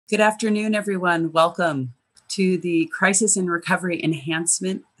Good afternoon, everyone. Welcome to the Crisis and Recovery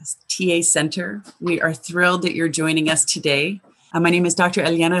Enhancement TA Center. We are thrilled that you're joining us today. My name is Dr.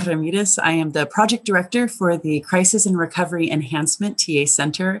 Eliana Ramirez. I am the project director for the Crisis and Recovery Enhancement TA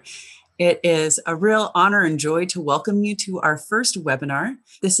Center. It is a real honor and joy to welcome you to our first webinar.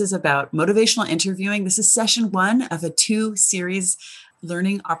 This is about motivational interviewing. This is session 1 of a 2-series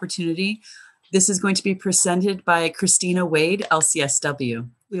learning opportunity. This is going to be presented by Christina Wade, LCSW.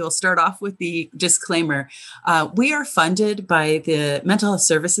 We will start off with the disclaimer. We are funded by the Mental Health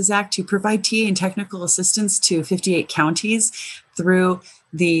Services Act to provide TA and technical assistance to 58 counties through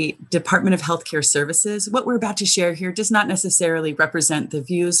the Department of Healthcare Services. What we're about to share here does not necessarily represent the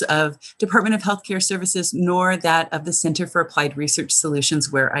views of Department of Healthcare Services, nor that of the Center for Applied Research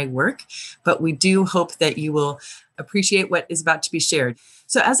Solutions where I work, but we do hope that you will appreciate what is about to be shared.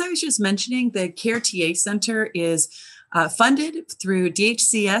 So as I was just mentioning, the CARE TA Center is funded through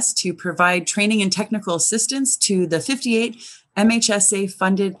DHCS to provide training and technical assistance to the 58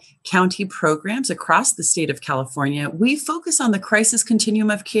 MHSA-funded county programs across the state of California. We focus on the crisis continuum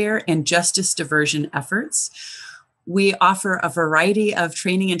of care and justice diversion efforts. We offer a variety of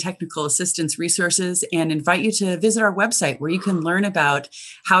training and technical assistance resources and invite you to visit our website where you can learn about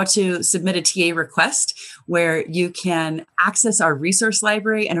how to submit a TA request, where you can access our resource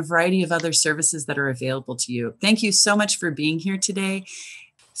library and a variety of other services that are available to you. Thank you so much for being here today.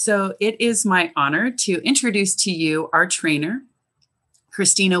 So it is my honor to introduce to you our trainer,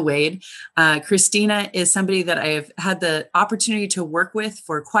 Christina Wade. Christina is somebody that I have had the opportunity to work with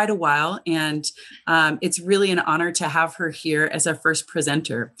for quite a while, and it's really an honor to have her here as our first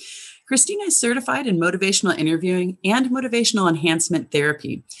presenter. Christina is certified in motivational interviewing and motivational enhancement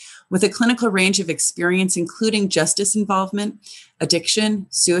therapy with a clinical range of experience, including justice involvement, addiction,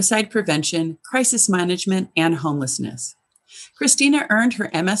 suicide prevention, crisis management, and homelessness. Christina earned her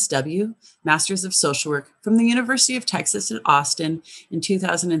MSW, Masters of Social Work, from the University of Texas at Austin in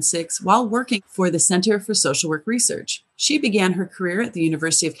 2006 while working for the Center for Social Work Research. She began her career at the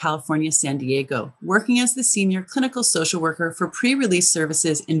University of California, San Diego, working as the senior clinical social worker for pre-release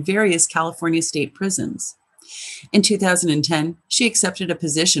services in various California state prisons. In 2010, she accepted a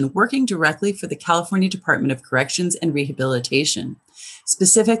position working directly for the California Department of Corrections and Rehabilitation,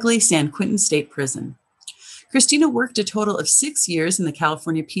 specifically San Quentin State Prison. Christina worked a total of 6 years in the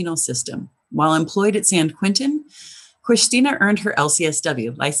California penal system. While employed at San Quentin, Christina earned her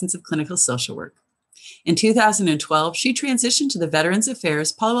LCSW, License of Clinical Social Work. In 2012, she transitioned to the Veterans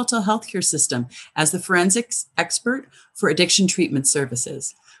Affairs Palo Alto Healthcare System as the forensics expert for addiction treatment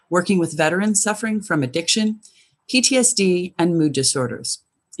services, working with veterans suffering from addiction, PTSD, and mood disorders.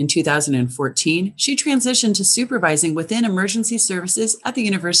 In 2014, she transitioned to supervising within emergency services at the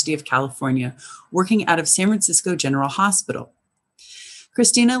University of California, working out of San Francisco General Hospital.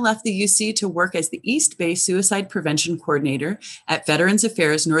 Christina left the UC to work as the East Bay Suicide Prevention Coordinator at Veterans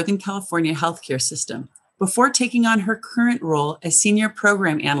Affairs Northern California Healthcare System, before taking on her current role as Senior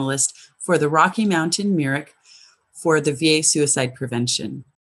Program Analyst for the Rocky Mountain MIRIC for the VA Suicide Prevention.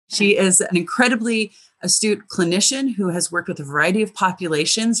 She is an incredibly astute clinician who has worked with a variety of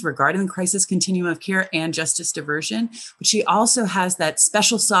populations regarding the crisis continuum of care and justice diversion, but she also has that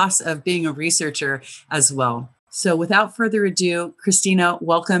special sauce of being a researcher as well. So without further ado, Christina,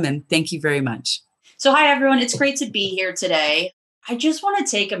 welcome and thank you very much. So hi, everyone. It's great to be here today. I just want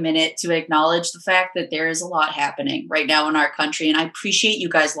to take a minute to acknowledge the fact that there is a lot happening right now in our country, and I appreciate you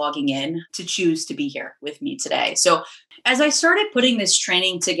guys logging in to choose to be here with me today. So as I started putting this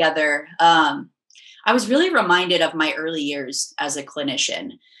training together, I was really reminded of my early years as a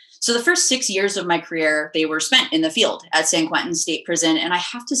clinician. So the first 6 years of my career, they were spent in the field at San Quentin State Prison. And I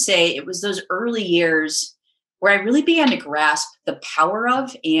have to say, it was those early years where I really began to grasp the power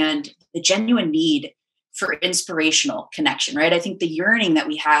of and the genuine need for inspirational connection, right? I think the yearning that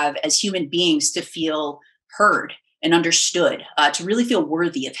we have as human beings to feel heard and understood, to really feel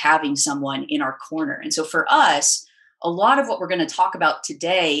worthy of having someone in our corner. And so for us, a lot of what we're going to talk about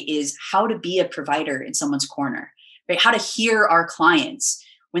today is how to be a provider in someone's corner, right? How to hear our clients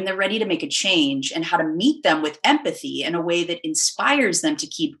when they're ready to make a change and how to meet them with empathy in a way that inspires them to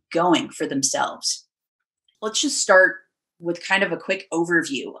keep going for themselves. Let's just start with kind of a quick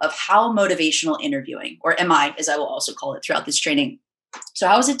overview of how motivational interviewing, or MI, as I will also call it throughout this training. So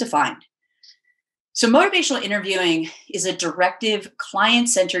how is it defined? So motivational interviewing is a directive,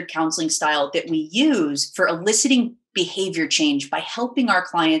 client-centered counseling style that we use for eliciting behavior change by helping our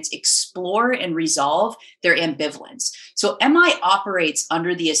clients explore and resolve their ambivalence. So MI operates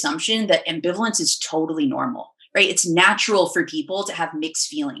under the assumption that ambivalence is totally normal, right? It's natural for people to have mixed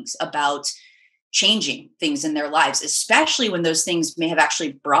feelings about changing things in their lives, especially when those things may have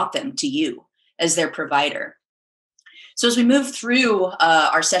actually brought them to you as their provider. So as we move through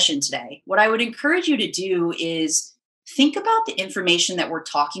our session today, what I would encourage you to do is think about the information that we're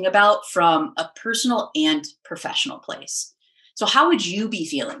talking about from a personal and professional place. So how would you be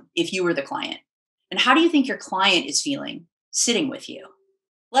feeling if you were the client? And how do you think your client is feeling sitting with you?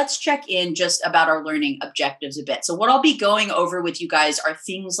 Let's check in just about our learning objectives a bit. So what I'll be going over with you guys are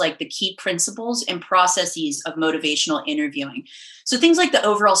things like the key principles and processes of motivational interviewing. So things like the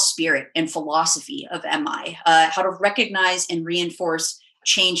overall spirit and philosophy of MI, how to recognize and reinforce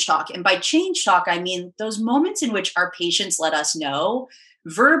change talk. And by change talk, I mean those moments in which our patients let us know,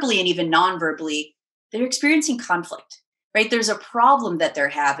 verbally and even non-verbally, they're experiencing conflict. Right? There's a problem that they're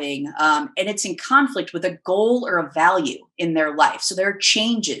having, and it's in conflict with a goal or a value in their life. So there are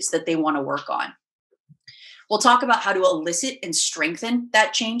changes that they want to work on. We'll talk about how to elicit and strengthen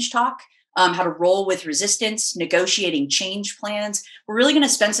that change talk, how to roll with resistance, negotiating change plans. We're really going to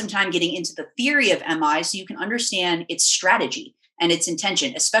spend some time getting into the theory of MI so you can understand its strategy and its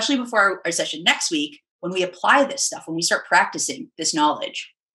intention, especially before our session next week when we apply this stuff, when we start practicing this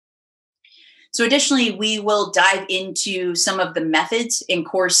knowledge. So additionally, we will dive into some of the methods and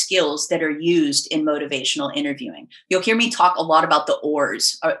core skills that are used in motivational interviewing. You'll hear me talk a lot about the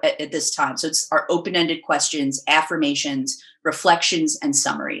ORs at this time. So it's our open-ended questions, affirmations, reflections, and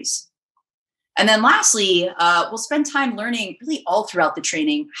summaries. And then lastly, we'll spend time learning really all throughout the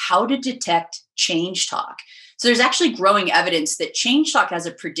training how to detect change talk. So there's actually growing evidence that change talk has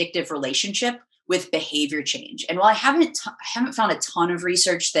a predictive relationship with behavior change. And while I haven't found a ton of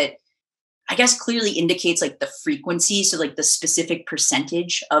research that I guess clearly indicates like the frequency, so like the specific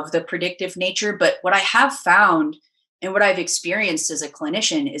percentage of the predictive nature. But what I have found and what I've experienced as a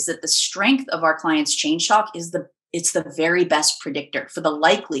clinician is that the strength of our clients' change talk is it's the very best predictor for the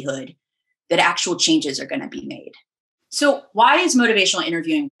likelihood that actual changes are going to be made. So why is motivational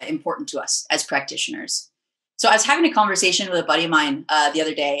interviewing important to us as practitioners? So I was having a conversation with a buddy of mine the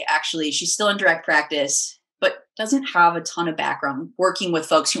other day. Actually, she's still in direct practice, but doesn't have a ton of background working with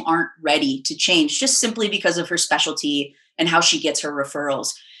folks who aren't ready to change just simply because of her specialty and how she gets her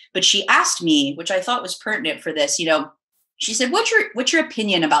referrals. But she asked me, which I thought was pertinent for this, she said, what's your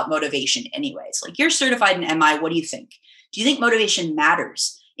opinion about motivation anyways? Like, you're certified in MI. What do you think? Do you think motivation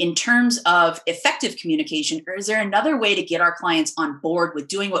matters in terms of effective communication, or is there another way to get our clients on board with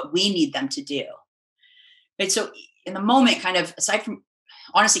doing what we need them to do? Right. So in the moment, kind of aside from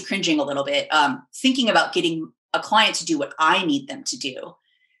honestly cringing a little bit, thinking about getting a client to do what I need them to do,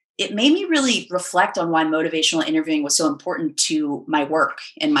 it made me really reflect on why motivational interviewing was so important to my work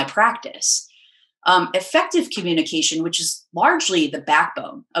and my practice. Effective communication, which is largely the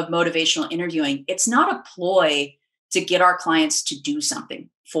backbone of motivational interviewing, it's not a ploy to get our clients to do something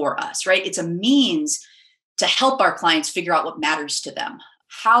for us, right? It's a means to help our clients figure out what matters to them,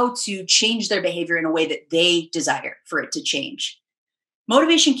 how to change their behavior in a way that they desire for it to change.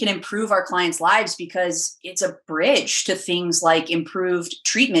 Motivation can improve our clients' lives because it's a bridge to things like improved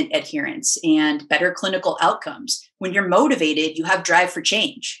treatment adherence and better clinical outcomes. When you're motivated, you have drive for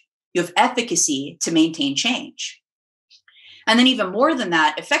change. You have efficacy to maintain change. And then even more than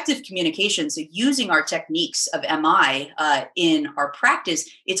that, effective communication, so using our techniques of MI in our practice,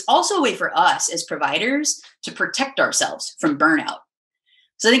 it's also a way for us as providers to protect ourselves from burnout.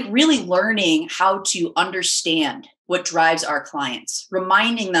 So I think really learning how to understand what drives our clients,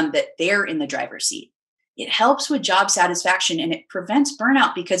 reminding them that they're in the driver's seat. It helps with job satisfaction and it prevents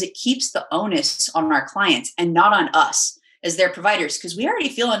burnout because it keeps the onus on our clients and not on us as their providers, because we already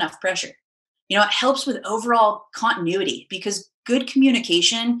feel enough pressure. It helps with overall continuity because good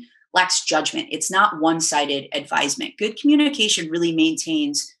communication lacks judgment. It's not one-sided advisement. Good communication really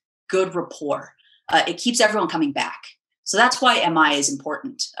maintains good rapport. It keeps everyone coming back. So that's why MI is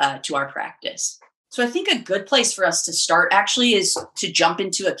important to our practice. So I think a good place for us to start actually is to jump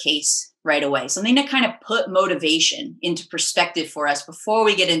into a case right away, something to kind of put motivation into perspective for us before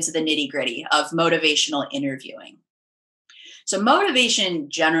we get into the nitty-gritty of motivational interviewing. So motivation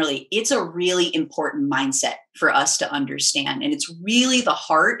generally, it's a really important mindset for us to understand. And it's really the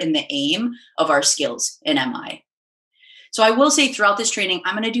heart and the aim of our skills in MI. So I will say throughout this training,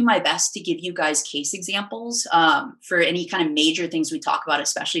 I'm going to do my best to give you guys case examples for any kind of major things we talk about,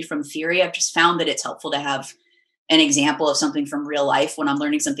 especially from theory. I've just found that it's helpful to have an example of something from real life when I'm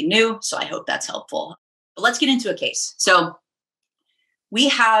learning something new. So I hope that's helpful. But let's get into a case. So we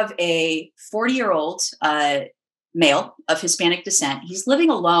have a 40-year-old male of Hispanic descent. He's living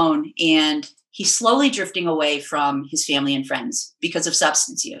alone and he's slowly drifting away from his family and friends because of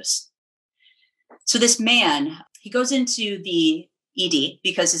substance use. So this man, he goes into the ED,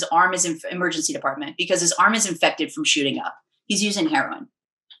 because his arm is in emergency department, because his arm is infected from shooting up. He's using heroin.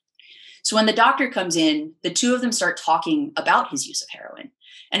 So when the doctor comes in, the two of them start talking about his use of heroin.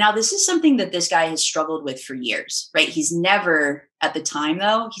 And now this is something that this guy has struggled with for years, right? He's never, at the time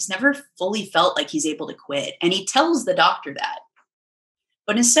though, he's never fully felt like he's able to quit. And he tells the doctor that.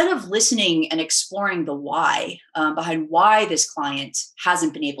 But instead of listening and exploring the why behind why this client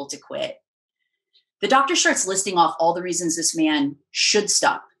hasn't been able to quit, the doctor starts listing off all the reasons this man should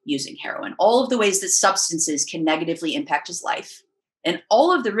stop using heroin, all of the ways that substances can negatively impact his life, and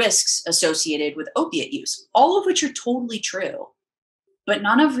all of the risks associated with opiate use, all of which are totally true. But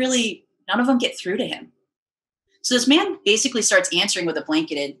none of them get through to him. So this man basically starts answering with a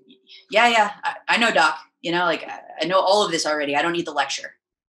blanketed, yeah, I know, doc. I know all of this already. I don't need the lecture.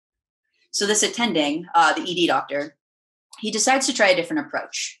 So this attending, the ED doctor, he decides to try a different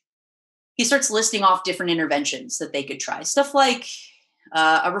approach. He starts listing off different interventions that they could try. Stuff like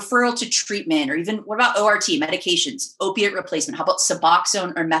a referral to treatment, or even what about ORT, medications, opiate replacement? How about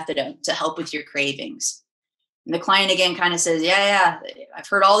Suboxone or methadone to help with your cravings? And the client again kind of says, yeah, I've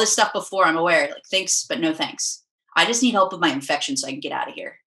heard all this stuff before. I'm aware. Like, thanks, but no thanks. I just need help with my infection so I can get out of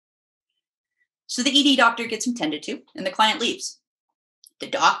here. So the ED doctor gets him tended to, and the client leaves. The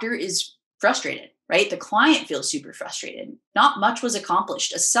doctor is frustrated, right? The client feels super frustrated. Not much was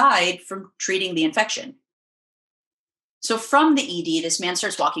accomplished aside from treating the infection. So from the ED, this man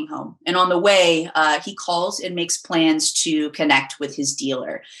starts walking home. And on the way, he calls and makes plans to connect with his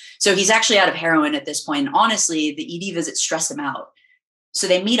dealer. So he's actually out of heroin at this point. And honestly, the ED visit stressed him out. So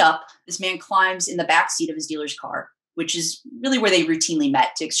they meet up. This man climbs in the backseat of his dealer's car, which is really where they routinely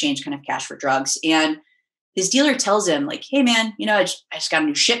met to exchange kind of cash for drugs. And his dealer tells him, like, hey, man, I just got a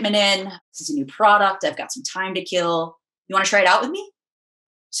new shipment in. This is a new product. I've got some time to kill. You want to try it out with me?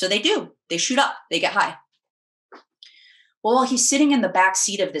 So they do. They shoot up. They get high. Well, while he's sitting in the back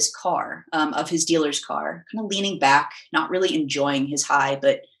seat of this car, of his dealer's car, kind of leaning back, not really enjoying his high,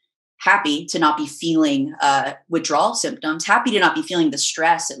 but happy to not be feeling withdrawal symptoms, happy to not be feeling the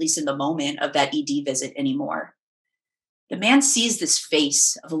stress, at least in the moment of that ED visit anymore. The man sees this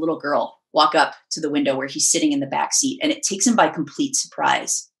face of a little girl walk up to the window where he's sitting in the back seat, and it takes him by complete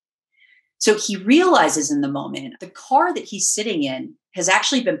surprise. So he realizes in the moment, the car that he's sitting in has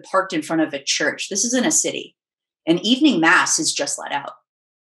actually been parked in front of a church. This is in a city. And evening mass is just let out.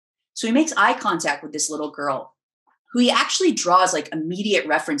 So he makes eye contact with this little girl, who he actually draws like immediate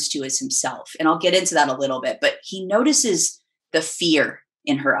reference to as himself. And I'll get into that a little bit, but he notices the fear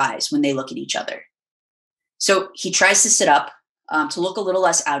in her eyes when they look at each other. So he tries to sit up to look a little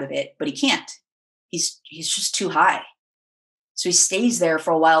less out of it, but he can't. He's just too high. So he stays there for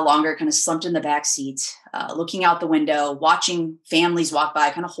a while longer, kind of slumped in the back seat, looking out the window, watching families walk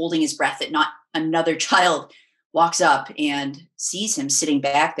by, kind of holding his breath that not another child walks up and sees him sitting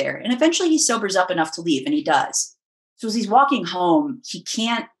back there. And eventually he sobers up enough to leave, and he does. So as he's walking home, he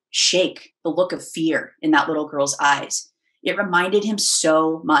can't shake the look of fear in that little girl's eyes. It reminded him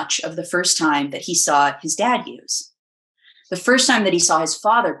so much of the first time that he saw his dad use. The first time that he saw his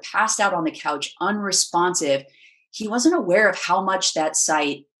father passed out on the couch, unresponsive. He wasn't aware of how much that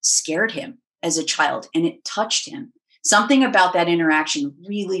sight scared him as a child, and it touched him. Something about that interaction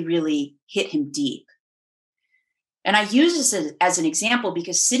really, really hit him deep. And I use this as an example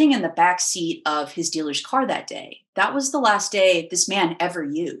because sitting in the back seat of his dealer's car that day, that was the last day this man ever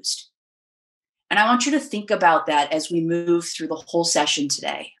used. And I want you to think about that as we move through the whole session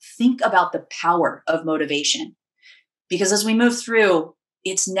today. Think about the power of motivation, because as we move through,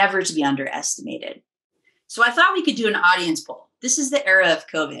 it's never to be underestimated. So I thought we could do an audience poll. This is the era of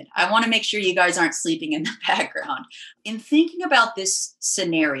COVID. I want to make sure you guys aren't sleeping in the background. In thinking about this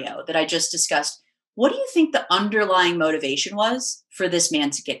scenario that I just discussed, what do you think the underlying motivation was for this man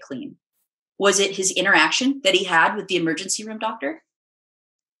to get clean? Was it his interaction that he had with the emergency room doctor?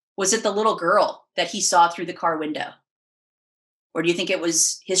 Was it the little girl that he saw through the car window? Or do you think it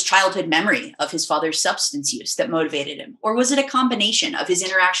was his childhood memory of his father's substance use that motivated him? Or was it a combination of his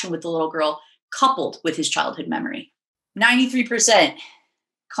interaction with the little girl coupled with his childhood memory? 93%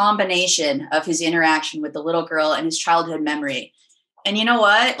 combination of his interaction with the little girl and his childhood memory. And you know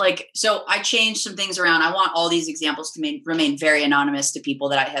what? So I changed some things around. I want all these examples to remain very anonymous to people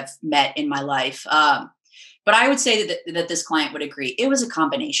that I have met in my life. But I would say that this client would agree. It was a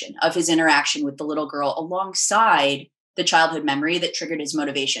combination of his interaction with the little girl alongside the childhood memory that triggered his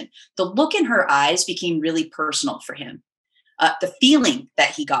motivation. The look in her eyes became really personal for him. The feeling that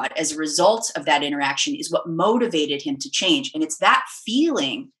he got as a result of that interaction is what motivated him to change. And it's that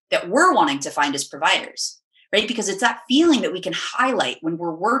feeling that we're wanting to find as providers. right? Because it's that feeling that we can highlight when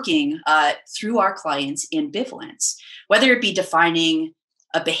we're working through our clients' ambivalence, whether it be defining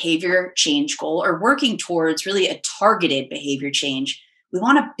a behavior change goal or working towards really a targeted behavior change. We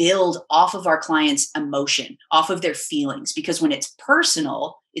want to build off of our clients' emotion, off of their feelings, because when it's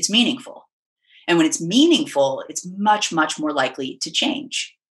personal, it's meaningful. And when it's meaningful, it's much, much more likely to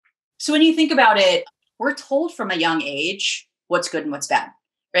change. So when you think about it, we're told from a young age what's good and what's bad,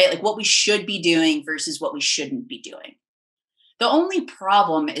 right? Like what we should be doing versus what we shouldn't be doing. The only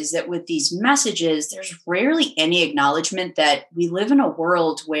problem is that with these messages, there's rarely any acknowledgement that we live in a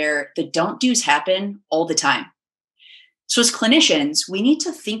world where the don't do's happen all the time. So as clinicians, we need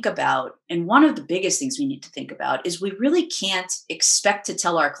to think about, and one of the biggest things we need to think about is we really can't expect to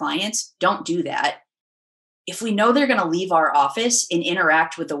tell our clients, don't do that, if we know they're going to leave our office and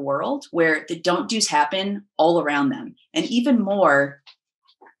interact with the world where the don't do's happen all around them. And even more,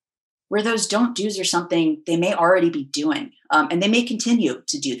 where those don't do's are something they may already be doing, and they may continue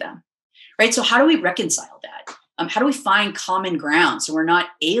to do them, right? So how do we reconcile that? How do we find common ground so we're not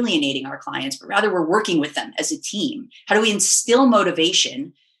alienating our clients, but rather we're working with them as a team? How do we instill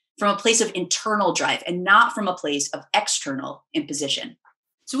motivation from a place of internal drive and not from a place of external imposition?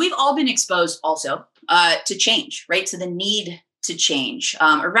 So we've all been exposed also to change, right? So the need to change,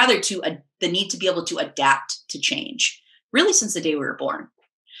 or rather to the need to be able to adapt to change, really since the day we were born.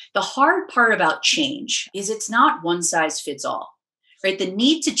 The hard part about change is it's not one size fits all. Right? The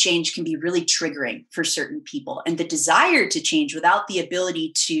need to change can be really triggering for certain people. And the desire to change without the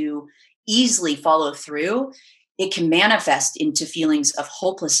ability to easily follow through, it can manifest into feelings of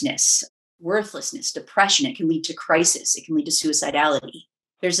hopelessness, worthlessness, depression. It can lead to crisis. It can lead to suicidality.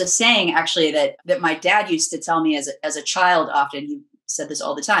 There's a saying actually that my dad used to tell me as a child often. He said this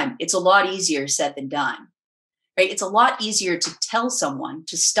all the time. It's a lot easier said than done. Right? It's a lot easier to tell someone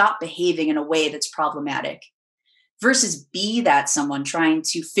to stop behaving in a way that's problematic versus be that someone trying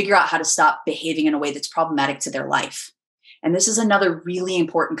to figure out how to stop behaving in a way that's problematic to their life. And this is another really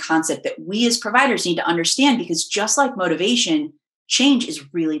important concept that we as providers need to understand, because just like motivation, change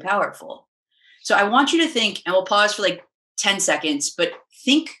is really powerful. So I want you to think, and we'll pause for like 10 seconds, but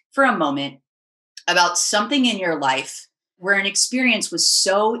think for a moment about something in your life where an experience was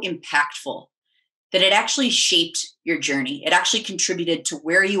so impactful that it actually shaped your journey. It actually contributed to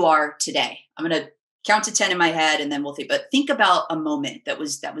where you are today. I'm going to count to 10 in my head and then we'll think, but think about a moment that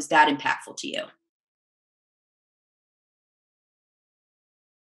was that impactful to you.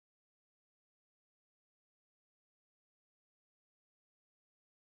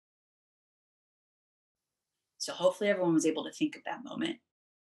 So hopefully everyone was able to think of that moment.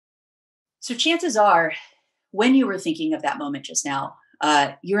 So chances are when you were thinking of that moment just now,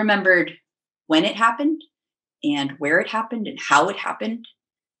 you remembered when it happened and where it happened and how it happened.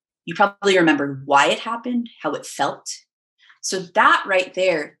 You probably remembered why it happened, how it felt. So that right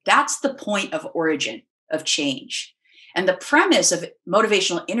there, that's the point of origin of change. And the premise of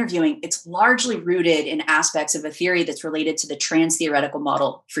motivational interviewing, it's largely rooted in aspects of a theory that's related to the trans-theoretical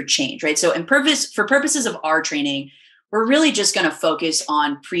model for change, right? So for purposes of our training, we're really just going to focus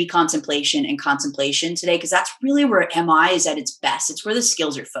on pre-contemplation and contemplation today, because that's really where MI is at its best. It's where the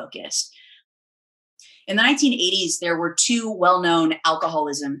skills are focused. In the 1980s, there were two well-known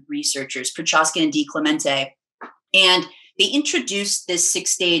alcoholism researchers, Prochaska and DiClemente, and they introduced this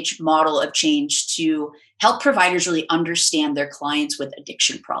 6-stage model of change to help providers really understand their clients with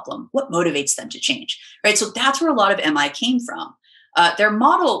addiction problem, what motivates them to change, right? So that's where a lot of MI came from. Their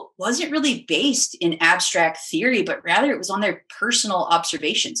model wasn't really based in abstract theory, but rather it was on their personal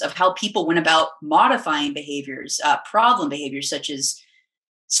observations of how people went about modifying behaviors, problem behaviors such as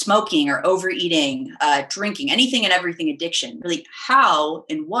smoking or overeating, drinking, anything and everything addiction, really how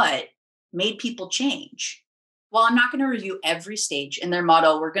and what made people change. While I'm not going to review every stage in their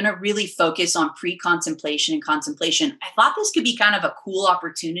model, we're going to really focus on pre-contemplation and contemplation. I thought this could be kind of a cool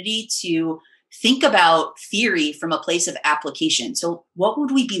opportunity to think about theory from a place of application. So what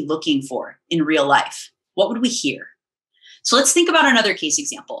would we be looking for in real life? What would we hear? So let's think about another case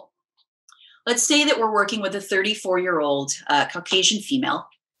example. Let's say that we're working with a 34-year-old Caucasian female.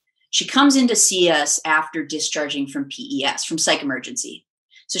 She comes in to see us after discharging from PES, from psych emergency.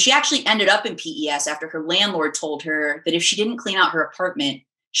 So she actually ended up in PES after her landlord told her that if she didn't clean out her apartment,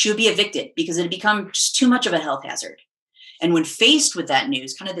 she would be evicted because it had become just too much of a health hazard. And when faced with that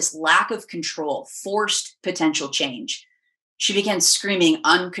news, kind of this lack of control, forced potential change, she began screaming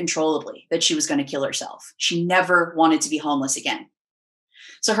uncontrollably that she was going to kill herself. She never wanted to be homeless again.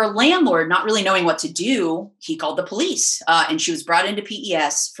 So her landlord, not really knowing what to do, he called the police, and she was brought into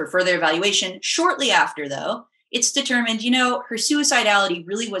PES for further evaluation. Shortly after, though, it's determined, her suicidality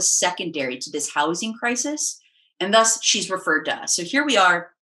really was secondary to this housing crisis And thus she's referred to us. So here we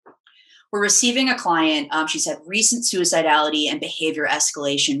are. We're receiving a client. She's had recent suicidality and behavior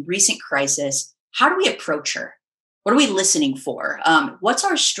escalation, recent crisis. How do we approach her? What are we listening for? What's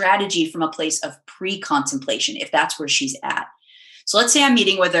our strategy from a place of pre-contemplation, if that's where she's at? So let's say I'm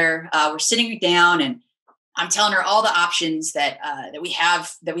meeting with her. We're sitting down and I'm telling her all the options that we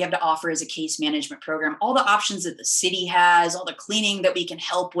have to offer as a case management program, all the options that the city has, all the cleaning that we can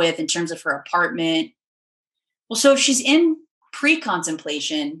help with in terms of her apartment. Well, so if she's in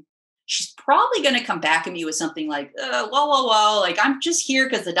pre-contemplation, she's probably going to come back at me with something like, whoa, like I'm just here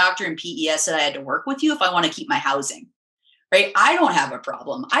because the doctor in PES said I had to work with you if I want to keep my housing, right? I don't have a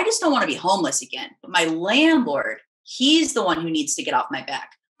problem. I just don't want to be homeless again. But my landlord, he's the one who needs to get off my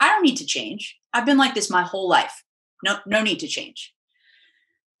back. I don't need to change. I've been like this my whole life. No need to change.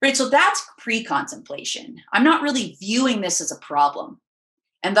 Right? So that's pre-contemplation. I'm not really viewing this as a problem.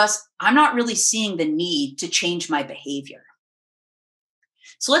 And thus, I'm not really seeing the need to change my behavior.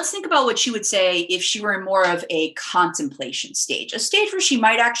 So let's think about what she would say if she were in more of a contemplation stage, a stage where she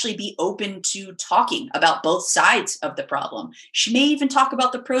might actually be open to talking about both sides of the problem. She may even talk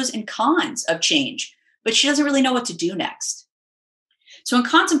about the pros and cons of change, but she doesn't really know what to do next. So in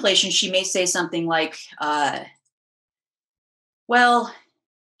contemplation, she may say something like, well,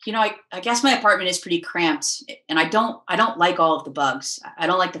 I guess my apartment is pretty cramped and I don't like all of the bugs. I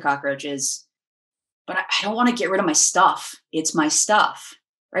don't like the cockroaches, but I don't want to get rid of my stuff. It's my stuff,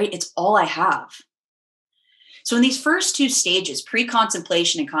 right? It's all I have. So in these first two stages,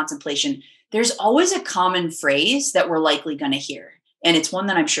 pre-contemplation and contemplation, there's always a common phrase that we're likely going to hear. And it's one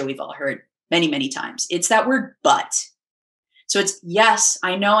that I'm sure we've all heard many, many times. It's that word, but. So it's, yes,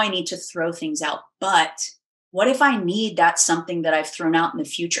 I know I need to throw things out, but what if I need that something that I've thrown out in the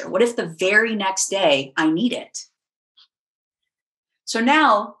future? What if the very next day I need it? So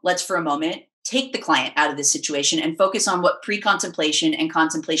now let's for a moment take the client out of this situation and focus on what pre-contemplation and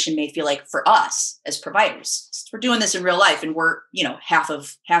contemplation may feel like for us as providers. We're doing this in real life and we're, half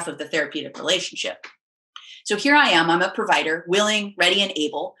of the therapeutic relationship. So here I am, I'm a provider, willing, ready, and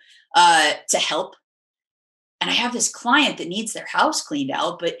able to help. And I have this client that needs their house cleaned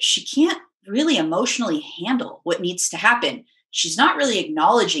out, but she can't really emotionally handle what needs to happen. She's not really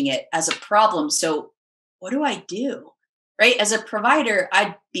acknowledging it as a problem. So what do I do? Right? As a provider,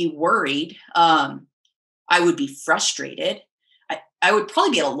 I'd be worried. I would be frustrated. I would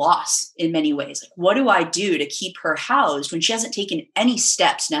probably be at a loss in many ways. Like, what do I do to keep her housed when she hasn't taken any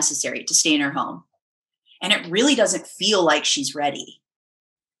steps necessary to stay in her home? And it really doesn't feel like she's ready.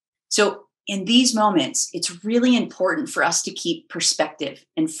 So in these moments, it's really important for us to keep perspective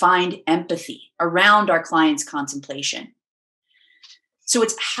and find empathy around our client's contemplation. So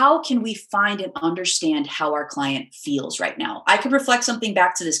it's how can we find and understand how our client feels right now? I could reflect something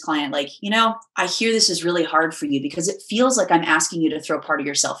back to this client like, I hear this is really hard for you because it feels like I'm asking you to throw part of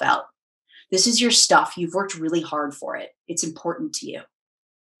yourself out. This is your stuff. You've worked really hard for it. It's important to you.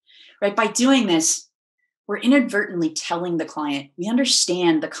 Right? By doing this, we're inadvertently telling the client, we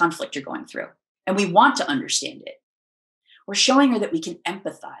understand the conflict you're going through and we want to understand it. We're showing her that we can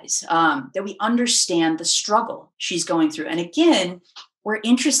empathize, that we understand the struggle she's going through. And again, we're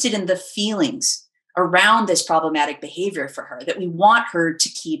interested in the feelings around this problematic behavior for her, that we want her to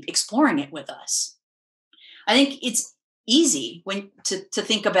keep exploring it with us. I think it's easy to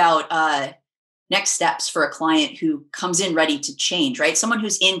think about next steps for a client who comes in ready to change, right? Someone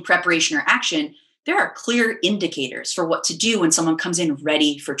who's in preparation or action. There are clear indicators for what to do when someone comes in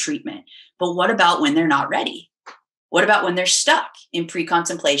ready for treatment. But what about when they're not ready? What about when they're stuck in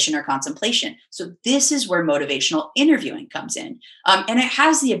pre-contemplation or contemplation? So this is where motivational interviewing comes in. And it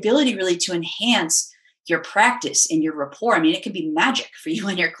has the ability really to enhance your practice and your rapport. I mean, it can be magic for you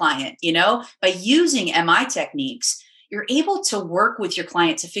and your client, by using MI techniques, you're able to work with your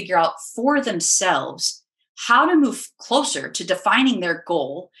client to figure out for themselves how to move closer to defining their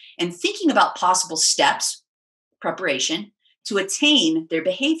goal and thinking about possible steps, preparation, to attain their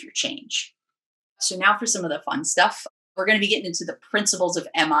behavior change. So now for some of the fun stuff, we're going to be getting into the principles of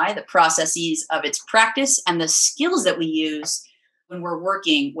MI, the processes of its practice, and the skills that we use when we're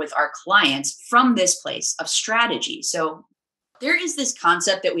working with our clients from this place of strategy. So there is this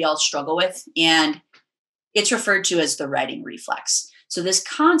concept that we all struggle with, and it's referred to as the writing reflex. So this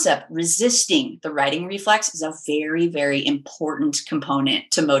concept, resisting the writing reflex, is a very, very important component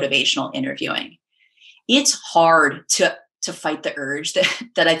to motivational interviewing. It's hard to fight the urge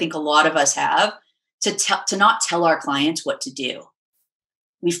that I think a lot of us have to not tell our clients what to do.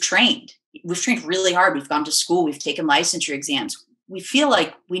 We've trained really hard. We've gone to school. We've taken licensure exams. We feel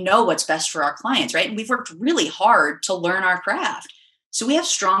like we know what's best for our clients, right? And we've worked really hard to learn our craft. So we have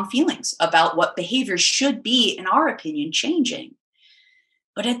strong feelings about what behavior should be, in our opinion, changing.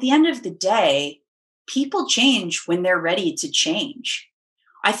 But at the end of the day, people change when they're ready to change.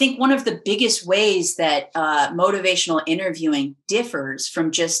 I think one of the biggest ways that motivational interviewing differs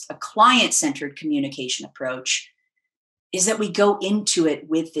from just a client-centered communication approach is that we go into it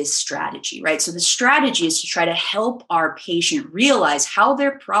with this strategy, right? So the strategy is to try to help our patient realize how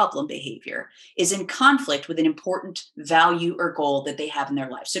their problem behavior is in conflict with an important value or goal that they have in their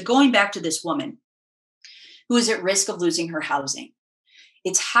life. So going back to this woman who is at risk of losing her housing,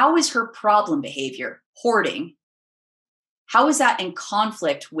 it's how is her problem behavior, hoarding, how is that in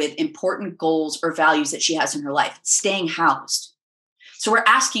conflict with important goals or values that she has in her life, staying housed? So we're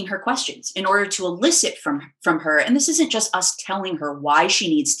asking her questions in order to elicit from her. And this isn't just us telling her why she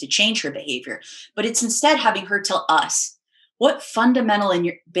needs to change her behavior, but it's instead having her tell us what fundamental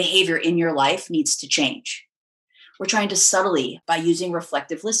behavior in your life needs to change. We're trying to subtly, by using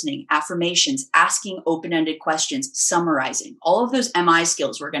reflective listening, affirmations, asking open-ended questions, summarizing, all of those MI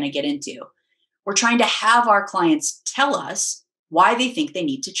skills we're going to get into. We're trying to have our clients tell us why they think they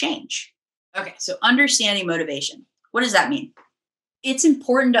need to change. Okay, so understanding motivation. What does that mean? It's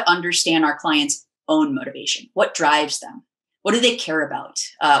important to understand our clients' own motivation. What drives them? What do they care about?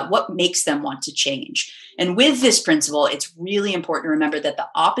 What makes them want to change? And with this principle, it's really important to remember that the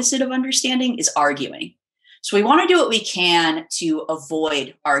opposite of understanding is arguing. So we want to do what we can to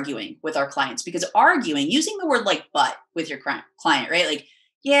avoid arguing with our clients, because arguing, using the word like "but" with your client, right? Like,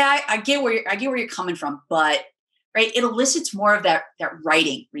 yeah, I get where you're coming from, but right, it elicits more of that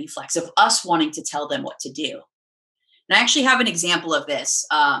writing reflex of us wanting to tell them what to do. And I actually have an example of this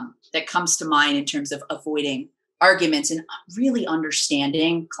that comes to mind in terms of avoiding arguments and really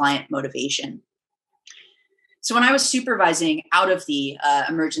understanding client motivation. So when I was supervising out of the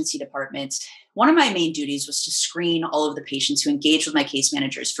emergency department, one of my main duties was to screen all of the patients who engaged with my case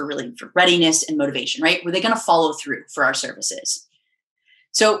managers for readiness and motivation, right? Were they going to follow through for our services?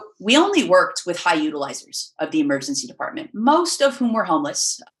 So we only worked with high utilizers of the emergency department, most of whom were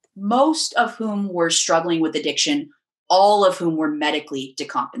homeless, most of whom were struggling with addiction, all of whom were medically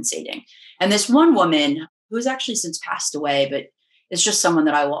decompensating. And this one woman, who has actually since passed away, but is just someone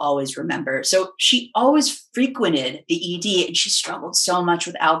that I will always remember. So she always frequented the ED and she struggled so much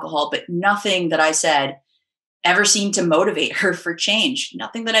with alcohol, but nothing that I said ever seemed to motivate her for change.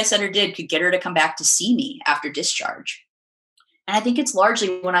 Nothing that I said or did could get her to come back to see me after discharge. And I think it's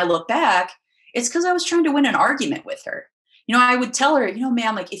largely, when I look back, it's because I was trying to win an argument with her. I would tell her,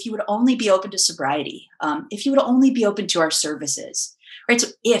 ma'am, like, if you would only be open to sobriety, if you would only be open to our services, right? So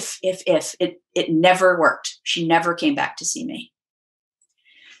if it never worked. She never came back to see me.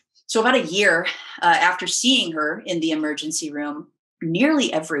 So about a year after seeing her in the emergency room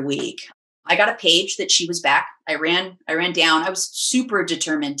nearly every week, I got a page that she was back. I ran down. I was super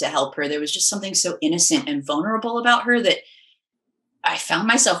determined to help her. There was just something so innocent and vulnerable about her that I found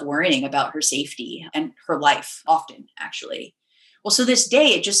myself worrying about her safety and her life often, actually. Well, so this day,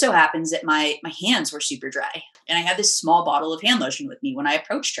 it just so happens that my hands were super dry. And I had this small bottle of hand lotion with me when I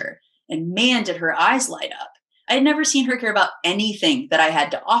approached her. And man, did her eyes light up. I had never seen her care about anything that I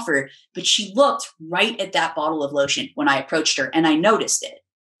had to offer, but she looked right at that bottle of lotion when I approached her, and I noticed it.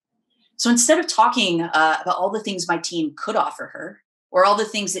 So instead of talking about all the things my team could offer her or all the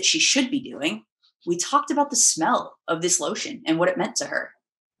things that she should be doing, we talked about the smell of this lotion and what it meant to her.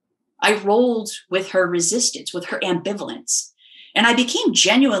 I rolled with her resistance, with her ambivalence, and I became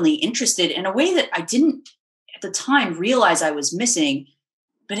genuinely interested in a way that I didn't at the time realize I was missing,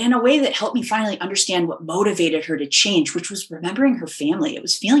 but in a way that helped me finally understand what motivated her to change, which was remembering her family. It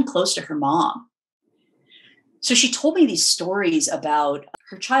was feeling close to her mom. So she told me these stories about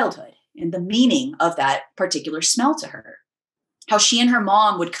her childhood and the meaning of that particular smell to her. How she and her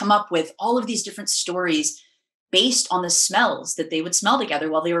mom would come up with all of these different stories based on the smells that they would smell together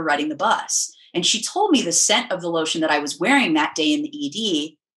while they were riding the bus. And she told me the scent of the lotion that I was wearing that day in the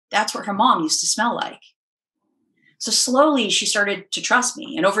ED, that's what her mom used to smell like. So slowly she started to trust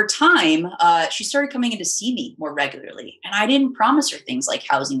me. And over time, she started coming in to see me more regularly. And I didn't promise her things like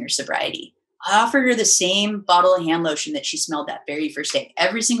housing or sobriety. I offered her the same bottle of hand lotion that she smelled that very first day.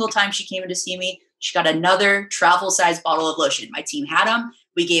 Every single time she came in to see me, she got another travel-sized bottle of lotion. My team had them.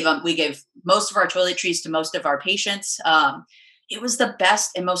 We gave most of our toiletries to most of our patients. It was the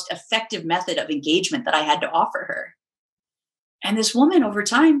best and most effective method of engagement that I had to offer her. And this woman, over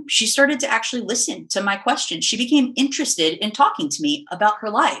time, she started to actually listen to my questions. She became interested in talking to me about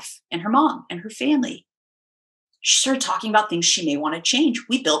her life and her mom and her family. She started talking about things she may want to change.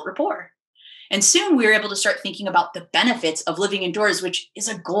 We built rapport. And soon we were able to start thinking about the benefits of living indoors, which is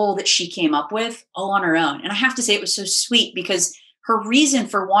a goal that she came up with all on her own. And I have to say, it was so sweet because Her reason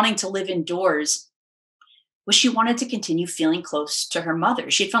for wanting to live indoors was she wanted to continue feeling close to her mother.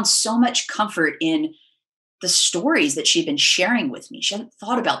 She had found so much comfort in the stories that she'd been sharing with me. She hadn't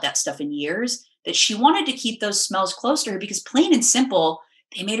thought about that stuff in years, that she wanted to keep those smells close to her because, plain and simple,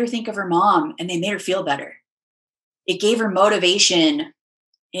 they made her think of her mom and they made her feel better. It gave her motivation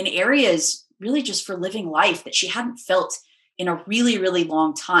in areas really just for living life that she hadn't felt in a really, really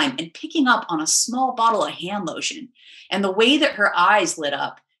long time. And picking up on a small bottle of hand lotion and the way that her eyes lit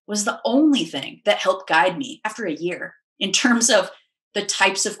up was the only thing that helped guide me after a year in terms of the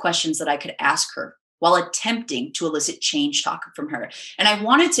types of questions that I could ask her while attempting to elicit change talk from her. And I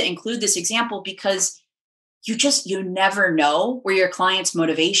wanted to include this example because you never know where your client's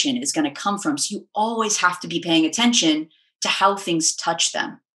motivation is going to come from. So you always have to be paying attention to how things touch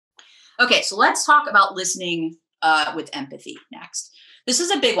them. Okay, so let's talk about listening with empathy next. This is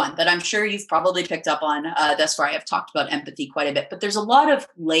a big one that I'm sure you've probably picked up on thus far. I've talked about empathy quite a bit, but there's a lot of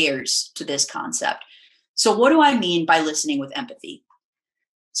layers to this concept. So what do I mean by listening with empathy?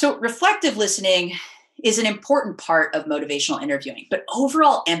 So reflective listening is an important part of motivational interviewing, but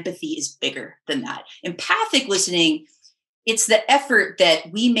overall empathy is bigger than that. Empathic listening, it's the effort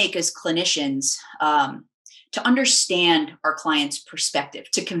that we make as clinicians to understand our client's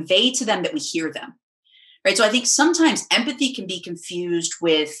perspective, to convey to them that we hear them, right? So I think sometimes empathy can be confused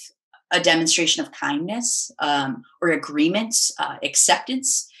with a demonstration of kindness or agreement,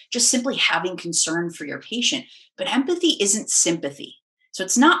 acceptance, just simply having concern for your patient. But empathy isn't sympathy. So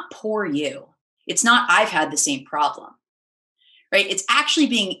it's not poor you. It's not I've had the same problem, right? It's actually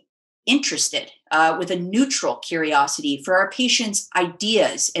being interested with a neutral curiosity for our patients'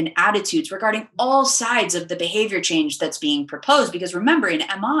 ideas and attitudes regarding all sides of the behavior change that's being proposed. Because remember, in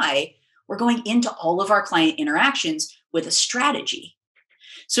MI, we're going into all of our client interactions with a strategy.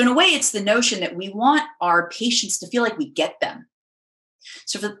 So in a way, it's the notion that we want our patients to feel like we get them.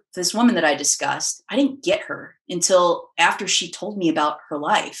 So for this woman that I discussed, I didn't get her until after she told me about her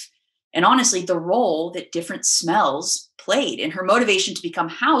life. And honestly, the role that different smells played in her motivation to become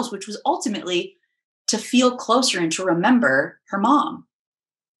housed, which was ultimately to feel closer and to remember her mom.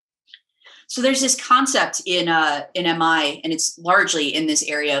 So there's this concept in MI, and it's largely in this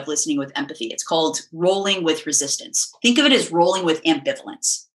area of listening with empathy. It's called rolling with resistance. Think of it as rolling with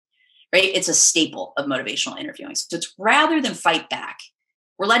ambivalence, right? It's a staple of motivational interviewing. So it's rather than fight back,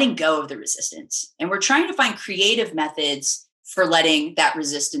 we're letting go of the resistance, and we're trying to find creative methods for letting that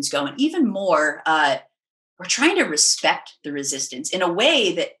resistance go. And even more, we're trying to respect the resistance in a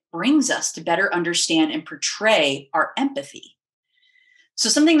way that brings us to better understand and portray our empathy. So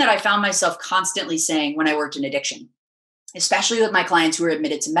something that I found myself constantly saying when I worked in addiction, especially with my clients who were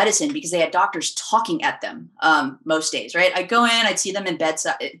admitted to medicine because they had doctors talking at them most days, right? I'd go in, I'd see them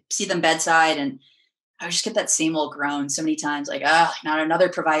bedside, and I would just get that same old groan so many times, like, not another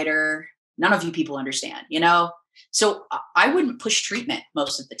provider. None of you people understand, you know? So I wouldn't push treatment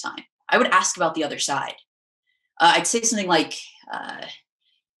most of the time. I would ask about the other side. I'd say something like,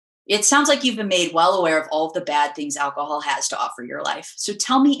 it sounds like you've been made well aware of all of the bad things alcohol has to offer your life. So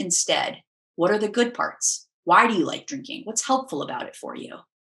tell me instead, what are the good parts? Why do you like drinking? What's helpful about it for you?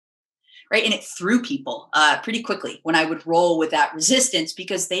 Right? And it threw people pretty quickly when I would roll with that resistance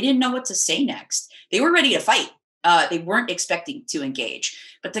because they didn't know what to say next. They were ready to fight. They weren't expecting to engage.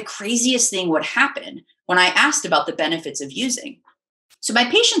 But the craziest thing would happen when I asked about the benefits of using. So my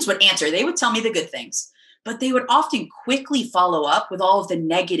patients would answer, they would tell me the good things, but they would often quickly follow up with all of the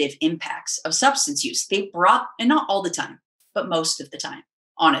negative impacts of substance use. They brought, and not all the time, but most of the time,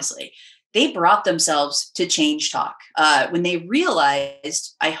 honestly, they brought themselves to change talk when they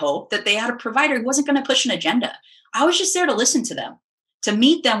realized, I hope, that they had a provider who wasn't going to push an agenda. I was just there to listen to them, to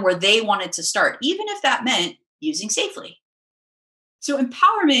meet them where they wanted to start, even if that meant using safely. So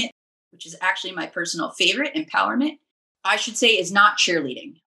empowerment, which is actually my personal favorite, empowerment, I should say, is not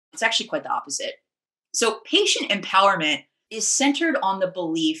cheerleading. It's actually quite the opposite. So patient empowerment is centered on the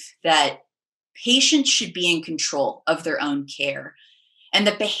belief that patients should be in control of their own care. And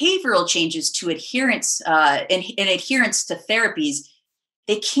the behavioral changes to adherence and adherence to therapies,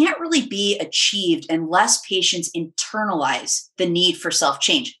 they can't really be achieved unless patients internalize the need for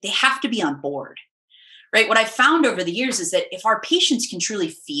self-change. They have to be on board, right? What I've found over the years is that if our patients can truly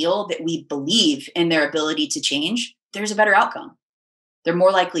feel that we believe in their ability to change, there's a better outcome. They're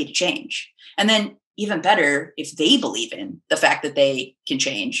more likely to change. And then even better, if they believe in the fact that they can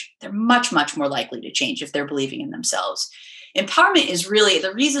change, they're much, much more likely to change if they're believing in themselves. Empowerment is really,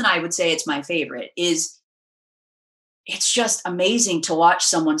 the reason I would say it's my favorite is it's just amazing to watch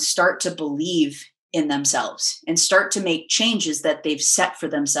someone start to believe in themselves and start to make changes that they've set for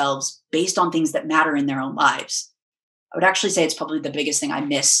themselves based on things that matter in their own lives. I would actually say it's probably the biggest thing I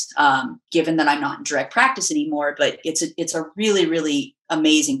miss, given that I'm not in direct practice anymore. But it's a really, really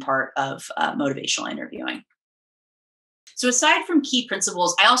amazing part of motivational interviewing. So aside from key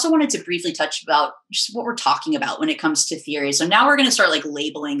principles, I also wanted to briefly touch about just what we're talking about when it comes to theory. So now we're going to start like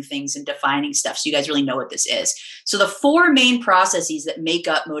labeling things and defining stuff so you guys really know what this is. So the four main processes that make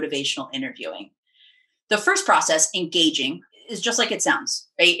up motivational interviewing. The first process, engaging, is just like it sounds,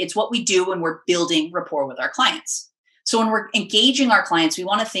 right? It's what we do when we're building rapport with our clients. So when we're engaging our clients, we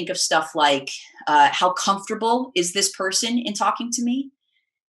want to think of stuff like how comfortable is this person in talking to me?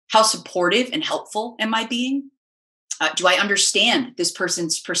 How supportive and helpful am I being? Do I understand this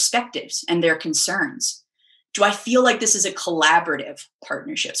person's perspectives and their concerns? Do I feel like this is a collaborative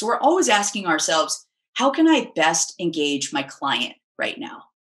partnership? So we're always asking ourselves, how can I best engage my client right now?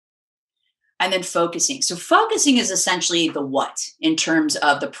 And then focusing. So focusing is essentially the what in terms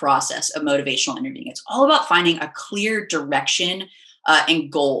of the process of motivational interviewing. It's all about finding a clear direction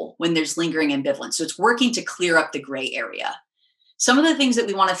and goal when there's lingering ambivalence. So it's working to clear up the gray area. Some of the things that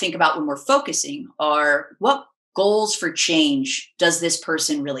we want to think about when we're focusing are, what goals for change does this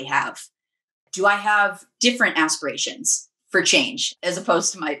person really have? Do I have different aspirations for change as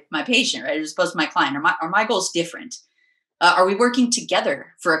opposed to my patient, right? As opposed to my client? Are my goals different? Are we working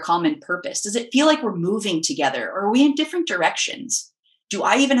together for a common purpose? Does it feel like we're moving together, or are we in different directions? Do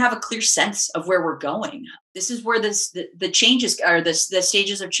I even have a clear sense of where we're going? This is where the changes or the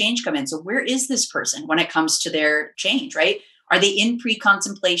stages of change come in. So where is this person when it comes to their change, right? Are they in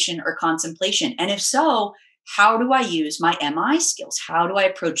pre-contemplation or contemplation? And if so, how do I use my MI skills? How do I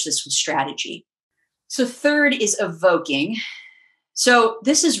approach this with strategy? So third is evoking. So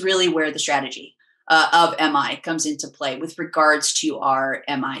this is really where the strategy of MI comes into play with regards to our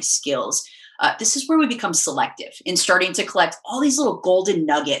MI skills. This is where we become selective in starting to collect all these little golden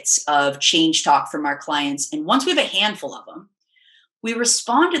nuggets of change talk from our clients. And once we have a handful of them, we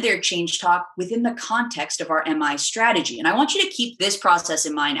respond to their change talk within the context of our MI strategy. And I want you to keep this process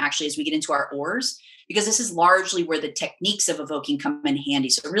in mind, actually, as we get into our ORs, because this is largely where the techniques of evoking come in handy.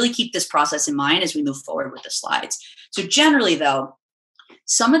 So really keep this process in mind as we move forward with the slides. So generally, though,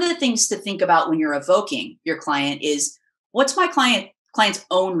 some of the things to think about when you're evoking your client is, what's my client's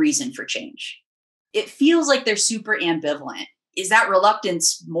own reason for change? It feels like they're super ambivalent. Is that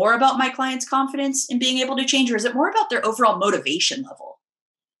reluctance more about my client's confidence in being able to change, or is it more about their overall motivation level?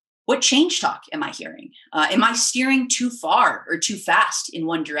 What change talk am I hearing? Am I steering too far or too fast in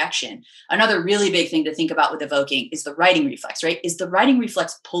one direction? Another really big thing to think about with evoking is the writing reflex, right? Is the writing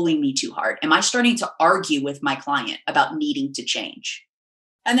reflex pulling me too hard? Am I starting to argue with my client about needing to change?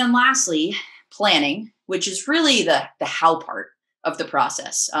 And then lastly, planning, which is really the how part of the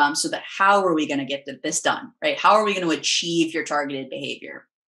process. So that how are we going to get this done, right? How are we going to achieve your targeted behavior?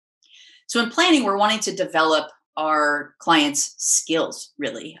 So in planning, we're wanting to develop our clients' skills,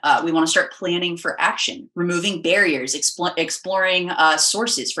 really. We want to start planning for action, removing barriers, exploring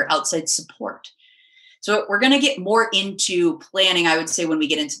sources for outside support. So we're going to get more into planning, I would say, when we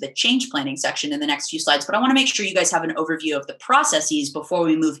get into the change planning section in the next few slides. But I want to make sure you guys have an overview of the processes before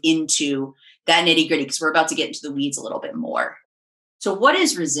we move into that nitty gritty, because we're about to get into the weeds a little bit more. So what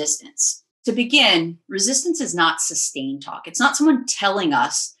is resistance? To begin, resistance is not sustained talk. It's not someone telling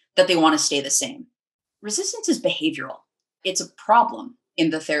us that they want to stay the same. Resistance is behavioral. It's a problem in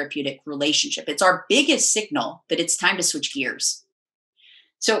the therapeutic relationship. It's our biggest signal that it's time to switch gears.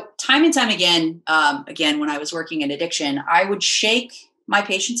 So time and time again, when I was working in addiction, I would shake my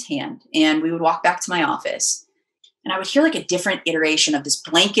patient's hand and we would walk back to my office, and I would hear like a different iteration of this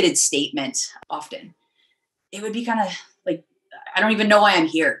blanketed statement often. It would be kind of like, I don't even know why I'm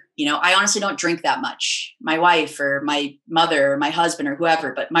here. I honestly don't drink that much. My wife or my mother or my husband or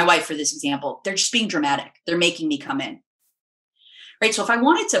whoever, but my wife for this example, they're just being dramatic. They're making me come in. Right. So if I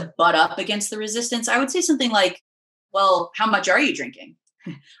wanted to butt up against the resistance, I would say something like, well, how much are you drinking?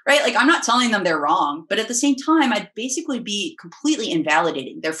 Right? Like, I'm not telling them they're wrong, but at the same time, I'd basically be completely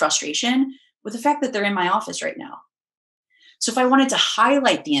invalidating their frustration with the fact that they're in my office right now. So if I wanted to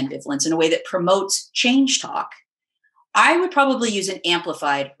highlight the ambivalence in a way that promotes change talk, I would probably use an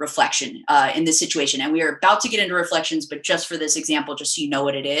amplified reflection in this situation. And we are about to get into reflections, but just for this example, just so you know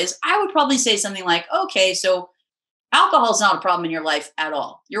what it is, I would probably say something like, okay, so alcohol is not a problem in your life at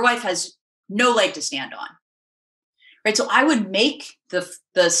all. Your wife has no leg to stand on. Right. So I would make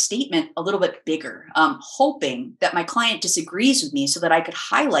the statement a little bit bigger, hoping that my client disagrees with me so that I could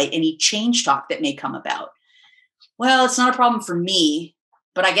highlight any change talk that may come about. Well, it's not a problem for me,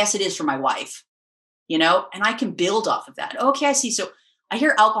 but I guess it is for my wife, and I can build off of that. Okay, I see. So I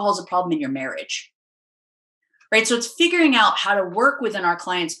hear alcohol is a problem in your marriage. Right. So it's figuring out how to work within our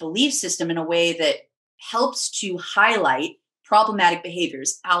client's belief system in a way that helps to highlight problematic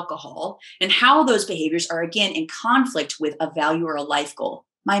behaviors, alcohol, and how those behaviors are, again, in conflict with a value or a life goal,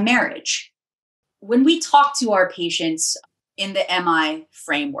 my marriage. When we talk to our patients in the MI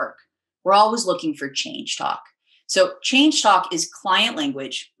framework, we're always looking for change talk. So, change talk is client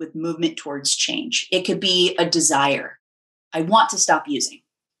language with movement towards change. It could be a desire. I want to stop using,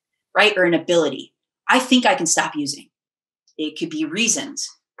 right? Or an ability. I think I can stop using. It could be reasons.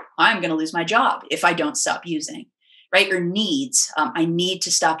 I'm going to lose my job if I don't stop using, right? Or needs. I need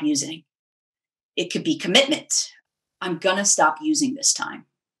to stop using. It could be commitment. I'm going to stop using this time.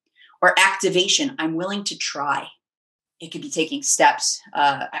 Or activation. I'm willing to try. It could be taking steps.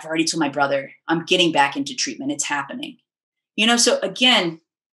 I've already told my brother, I'm getting back into treatment. It's happening. So again,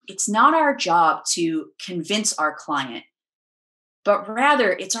 it's not our job to convince our client, but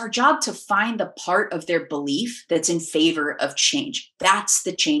rather it's our job to find the part of their belief that's in favor of change. That's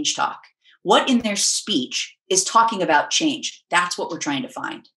the change talk. What in their speech is talking about change? That's what we're trying to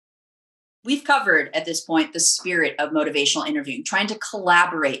find. We've covered at this point the spirit of motivational interviewing, trying to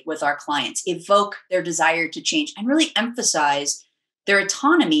collaborate with our clients, evoke their desire to change, and really emphasize their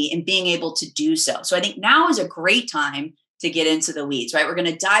autonomy in being able to do so. So I think now is a great time to get into the weeds, right? We're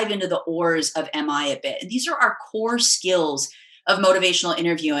going to dive into the ors of MI a bit. And these are our core skills of motivational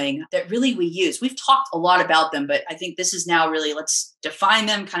interviewing that really we use. We've talked a lot about them, but I think this is now really, let's define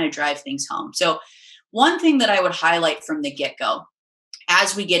them, kind of drive things home. So one thing that I would highlight from the get-go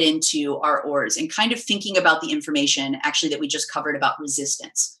as we get into our ors and kind of thinking about the information actually that we just covered about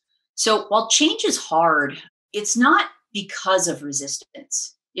resistance. So while change is hard, it's not because of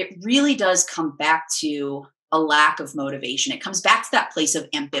resistance. It really does come back to a lack of motivation. It comes back to that place of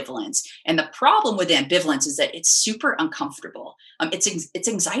ambivalence. And the problem with ambivalence is that it's super uncomfortable. It's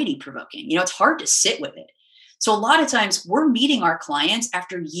anxiety provoking. It's hard to sit with it. So a lot of times we're meeting our clients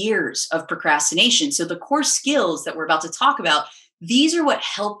after years of procrastination. So the core skills that we're about to talk about, these are what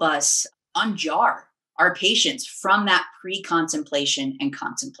help us unjar our patients from that pre-contemplation and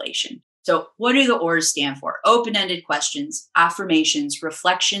contemplation. So what do the ORs stand for? Open-ended questions, affirmations,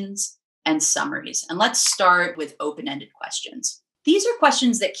 reflections, and summaries. And let's start with open-ended questions. These are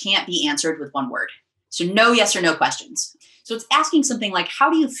questions that can't be answered with one word. So no yes or no questions. So it's asking something like,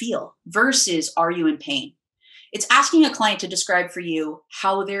 how do you feel versus are you in pain? It's asking a client to describe for you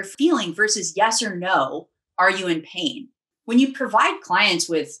how they're feeling versus yes or no, are you in pain? When you provide clients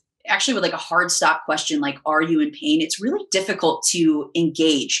with like a hard stop question, like, are you in pain? It's really difficult to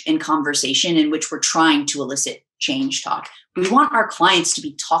engage in conversation in which we're trying to elicit change talk. We want our clients to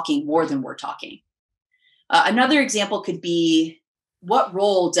be talking more than we're talking. Another example could be, what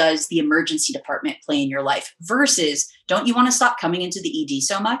role does the emergency department play in your life versus don't you want to stop coming into the ED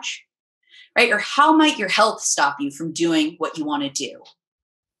so much? Right? Or how might your health stop you from doing what you want to do?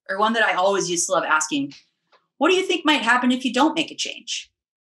 Or one that I always used to love asking, what do you think might happen if you don't make a change?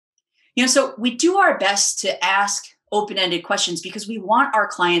 So we do our best to ask open-ended questions because we want our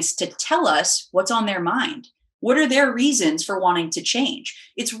clients to tell us what's on their mind. What are their reasons for wanting to change?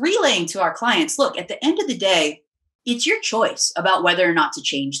 It's relaying to our clients, look, at the end of the day, it's your choice about whether or not to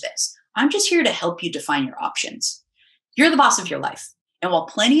change this. I'm just here to help you define your options. You're the boss of your life. And while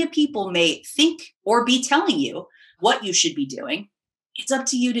plenty of people may think or be telling you what you should be doing, it's up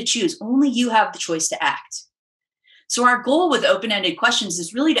to you to choose. Only you have the choice to act. So our goal with open-ended questions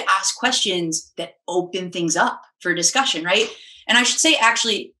is really to ask questions that open things up for discussion, right? And I should say,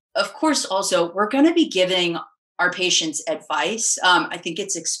 actually, of course, also, we're going to be giving our patients advice. I think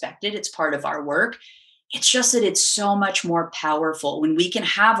it's expected. It's part of our work. It's just that it's so much more powerful when we can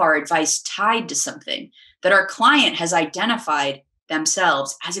have our advice tied to something that our client has identified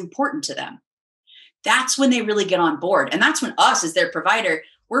themselves as important to them. That's when they really get on board. And that's when us, as their provider,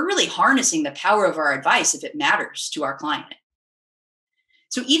 we're really harnessing the power of our advice if it matters to our client.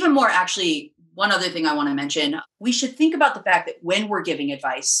 So even more, actually, one other thing I want to mention, we should think about the fact that when we're giving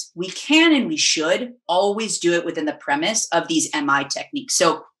advice, we can and we should always do it within the premise of these MI techniques.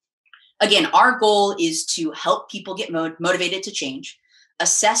 So again, our goal is to help people get motivated to change,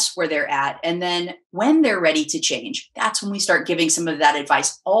 assess where they're at, and then when they're ready to change, that's when we start giving some of that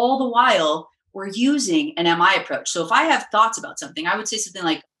advice. All the while, we're using an MI approach. So if I have thoughts about something, I would say something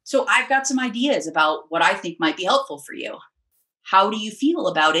like, so I've got some ideas about what I think might be helpful for you. How do you feel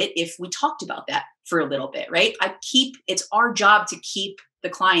about it if we talked about that for a little bit, right? It's our job to keep the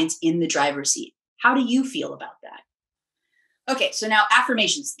clients in the driver's seat. How do you feel about that? Okay, so now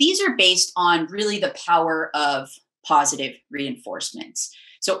affirmations. These are based on really the power of positive reinforcements.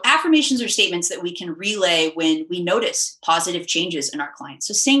 So affirmations are statements that we can relay when we notice positive changes in our clients.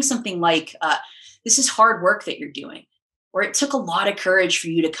 So saying something like, this is hard work that you're doing. or it took a lot of courage for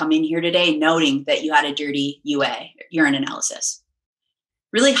you to come in here today noting that you had a dirty UA, urine analysis.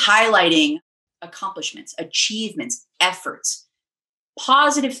 Really highlighting accomplishments, achievements, efforts,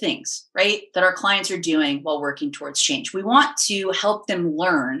 positive things, right, that our clients are doing while working towards change. We want to help them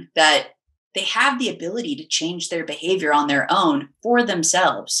learn that they have the ability to change their behavior on their own for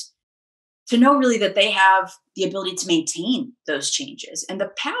themselves, to know really that they have the ability to maintain those changes, and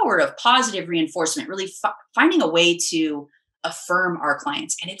the power of positive reinforcement, really finding a way to affirm our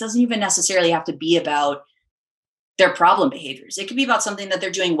clients. And it doesn't even necessarily have to be about their problem behaviors. It could be about something that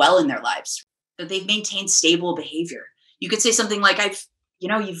they're doing well in their lives, that they've maintained stable behavior. You could say something like,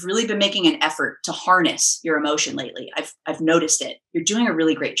 you've really been making an effort to harness your emotion lately. I've noticed it. You're doing a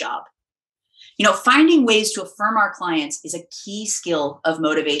really great job. Finding ways to affirm our clients is a key skill of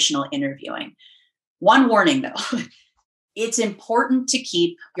motivational interviewing. One warning though, it's important to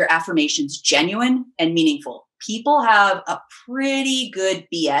keep your affirmations genuine and meaningful. People have a pretty good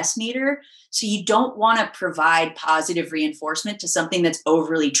BS meter, so you don't want to provide positive reinforcement to something that's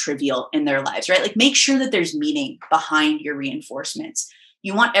overly trivial in their lives, right? Like, make sure that there's meaning behind your reinforcements.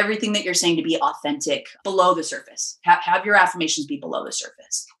 You want everything that you're saying to be authentic, below the surface. Have your affirmations be below the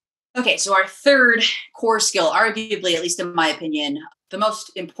surface. Okay, so our third core skill, arguably, at least in my opinion, the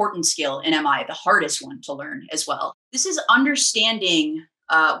most important skill in MI, the hardest one to learn as well. This is understanding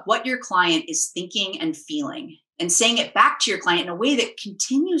what your client is thinking and feeling, and saying it back to your client in a way that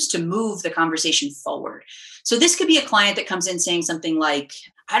continues to move the conversation forward. So this could be a client that comes in saying something like,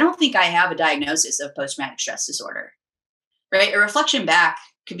 I don't think I have a diagnosis of post-traumatic stress disorder, right? A reflection back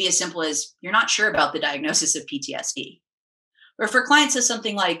could be as simple as, you're not sure about the diagnosis of PTSD. Or if a client says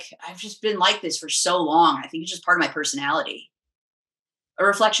something like, I've just been like this for so long, I think it's just part of my personality. A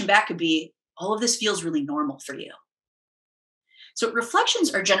reflection back could be, all of this feels really normal for you. So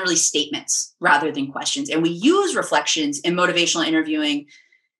reflections are generally statements rather than questions. And we use reflections in motivational interviewing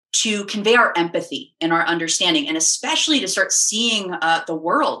to convey our empathy and our understanding, and especially to start seeing the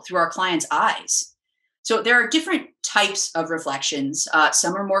world through our clients' eyes. So there are different types of reflections.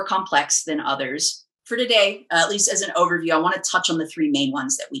 Some are more complex than others. For today, at least as an overview, I want to touch on the three main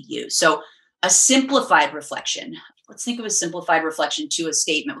ones that we use. So a simplified reflection. Let's think of a simplified reflection to a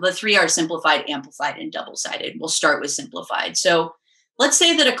statement. Well, the three are simplified, amplified, and double-sided. We'll start with simplified. So let's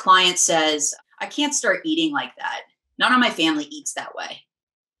say that a client says, I can't start eating like that. None of my family eats that way.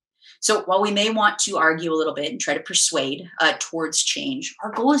 So while we may want to argue a little bit and try to persuade towards change,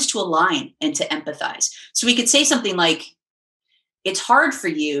 our goal is to align and to empathize. So we could say something like, it's hard for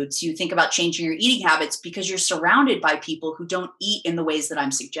you to think about changing your eating habits because you're surrounded by people who don't eat in the ways that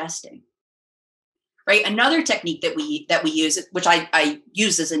I'm suggesting. Right? Another technique that we use, which I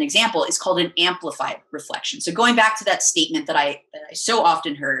use as an example, is called an amplified reflection. So going back to that statement that I so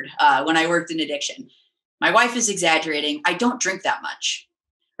often heard when I worked in addiction, my wife is exaggerating. I don't drink that much.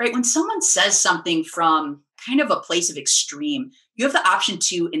 Right? When someone says something from kind of a place of extreme, you have the option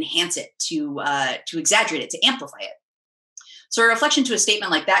to enhance it, to exaggerate it, to amplify it. So a reflection to a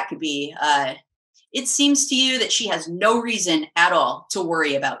statement like that could be, it seems to you that she has no reason at all to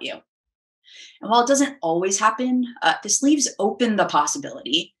worry about you. And while it doesn't always happen, this leaves open the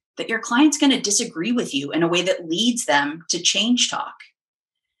possibility that your client's going to disagree with you in a way that leads them to change talk.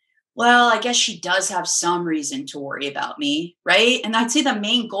 Well, I guess she does have some reason to worry about me, right? And I'd say the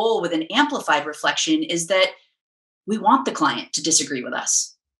main goal with an amplified reflection is that we want the client to disagree with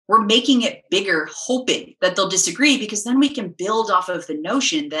us. We're making it bigger, hoping that they'll disagree, because then we can build off of the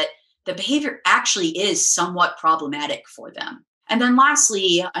notion that the behavior actually is somewhat problematic for them. And then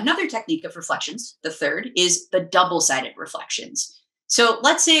lastly, another technique of reflections, the third, is the double-sided reflections. So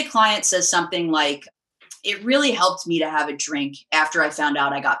let's say a client says something like, it really helped me to have a drink after I found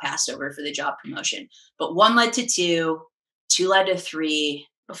out I got passed over for the job promotion. But one led to two, two led to three.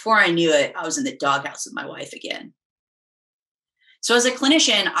 Before I knew it, I was in the doghouse with my wife again. So as a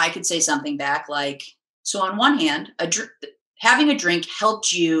clinician, I could say something back like, so on one hand, having a drink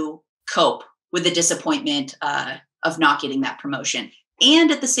helped you cope with the disappointment of not getting that promotion.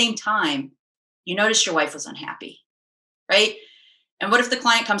 And at the same time, you noticed your wife was unhappy, right? And what if the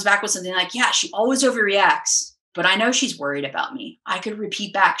client comes back with something like, yeah, she always overreacts, but I know she's worried about me. I could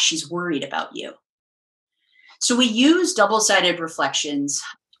repeat back, she's worried about you. So we use double-sided reflections.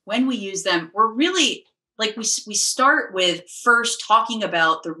 When we use them, we're really like, we start with first talking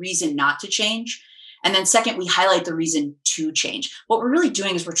about the reason not to change. And then second, we highlight the reason to change. What we're really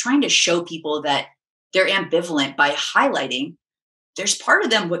doing is we're trying to show people that they're ambivalent by highlighting there's part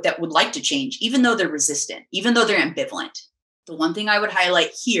of them that would like to change, even though they're resistant, even though they're ambivalent. The one thing I would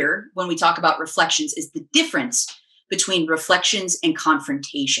highlight here when we talk about reflections is the difference between reflections and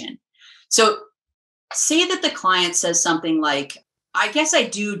confrontation. So Say that the client says something like, I guess I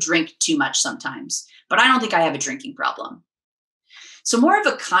do drink too much sometimes, but I don't think I have a drinking problem. So more of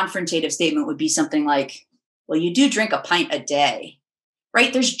a confrontative statement would be something like, well, you do drink a pint a day,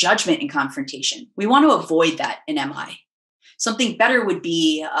 right? There's judgment in confrontation. We want to avoid that in MI. Something better would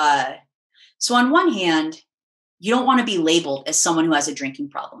be, so on one hand, you don't want to be labeled as someone who has a drinking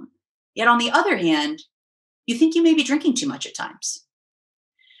problem. Yet on the other hand, you think you may be drinking too much at times.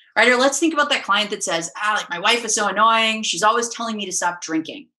 Right? Or let's think about that client that says, like my wife is so annoying. She's always telling me to stop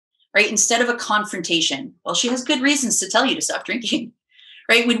drinking, right? Instead of a confrontation, well, she has good reasons to tell you to stop drinking,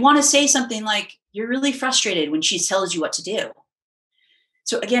 right? We'd want to say something like, you're really frustrated when she tells you what to do.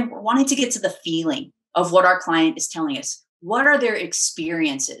 So again, we're wanting to get to the feeling of what our client is telling us. What are their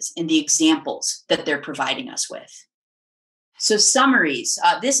experiences and the examples that they're providing us with? So summaries,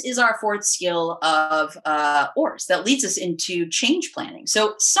 this is our fourth skill of ORS that leads us into change planning.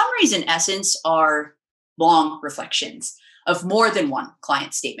 So summaries in essence are long reflections of more than one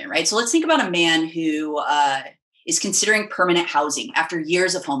client statement, right? So let's think about a man who is considering permanent housing after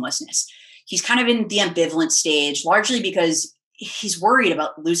years of homelessness. He's kind of in the ambivalent stage, largely because he's worried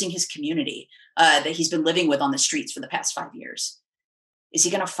about losing his community that he's been living with on the streets for the past 5 years. Is he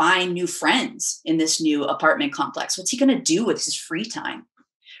going to find new friends in this new apartment complex? What's he going to do with his free time?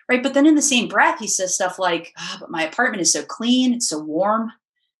 Right. But then in the same breath, he says stuff like, but my apartment is so clean. It's so warm.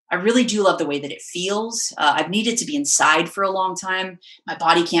 I really do love the way that it feels. I've needed to be inside for a long time. My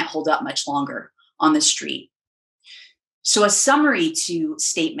body can't hold up much longer on the street. So a summary to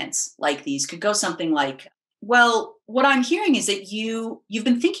statements like these could go something like, well, what I'm hearing is that you've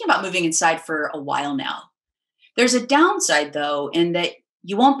been thinking about moving inside for a while now. There's a downside, though, in that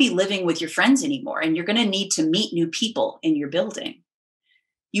you won't be living with your friends anymore, and you're going to need to meet new people in your building.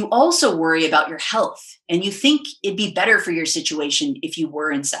 You also worry about your health, and you think it'd be better for your situation if you were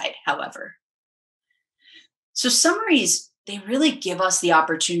inside, however. So summaries, they really give us the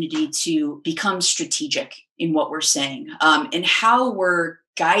opportunity to become strategic in what we're saying and how we're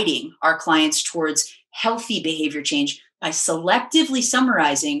guiding our clients towards healthy behavior change by selectively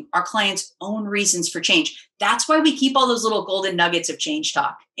summarizing our clients' own reasons for change. That's why we keep all those little golden nuggets of change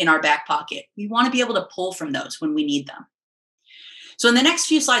talk in our back pocket. We want to be able to pull from those when we need them. So in the next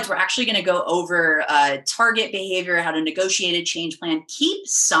few slides, we're actually going to go over target behavior, how to negotiate a change plan. Keep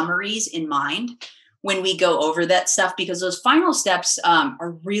summaries in mind when we go over that stuff, because those final steps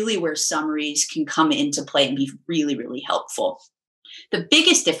are really where summaries can come into play and be really, really helpful. The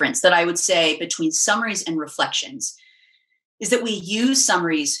biggest difference that I would say between summaries and reflections is that we use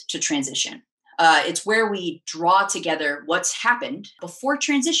summaries to transition. It's where we draw together what's happened before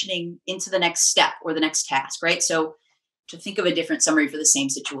transitioning into the next step or the next task, right? So to think of a different summary for the same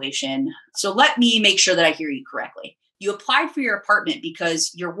situation. So let me make sure that I hear you correctly. You applied for your apartment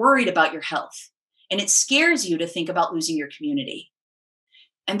because you're worried about your health, and it scares you to think about losing your community.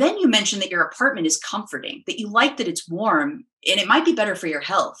 And then you mentioned that your apartment is comforting, that you like that it's warm, and it might be better for your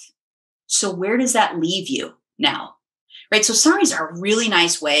health. So where does that leave you now? Right? So summaries are a really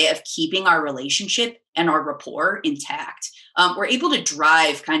nice way of keeping our relationship and our rapport intact. We're able to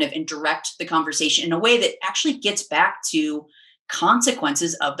drive kind of and direct the conversation in a way that actually gets back to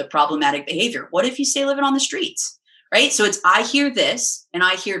consequences of the problematic behavior. What if you stay living on the streets? Right? So it's, I hear this and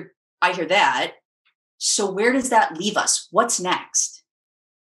I hear that. So where does that leave us? What's next?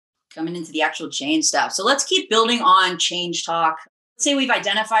 Coming into the actual change stuff. So let's keep building on change talk. Let's say we've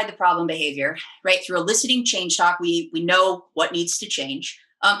identified the problem behavior, right? Through eliciting change talk, we know what needs to change.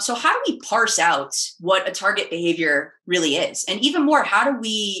 So how do we parse out what a target behavior really is? And even more,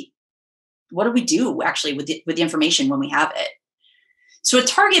 what do we do actually with the information when we have it? So a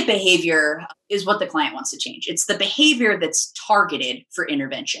target behavior is what the client wants to change. It's the behavior that's targeted for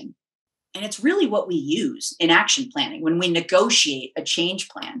intervention. And it's really what we use in action planning when we negotiate a change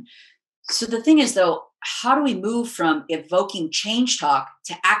plan. So the thing is, though, how do we move from evoking change talk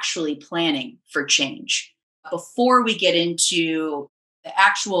to actually planning for change? Before we get into the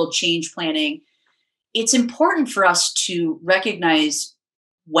actual change planning, it's important for us to recognize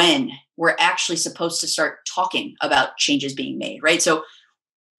when we're actually supposed to start talking about changes being made, right? So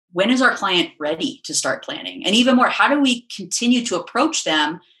when is our client ready to start planning? And even more, how do we continue to approach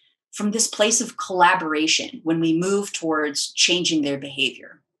them from this place of collaboration when we move towards changing their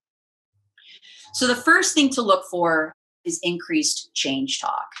behavior? So the first thing to look for is increased change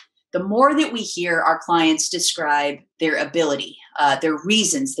talk. The more that we hear our clients describe their ability, their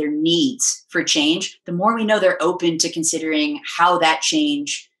reasons, their needs for change, the more we know they're open to considering how that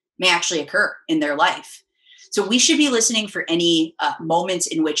change may actually occur in their life. So we should be listening for any moments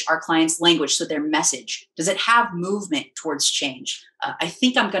in which our clients' language, so their message, does it have movement towards change? I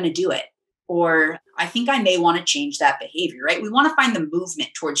think I'm going to do it. or I think I may want to change that behavior, right? We want to find the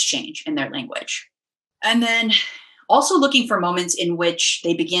movement towards change in their language. And then also looking for moments in which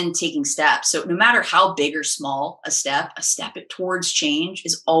they begin taking steps. So no matter how big or small a step towards change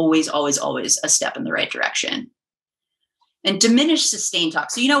is always, always, always a step in the right direction. And diminish sustained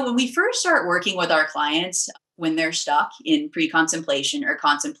talk. So, when we first start working with our clients, when they're stuck in pre-contemplation or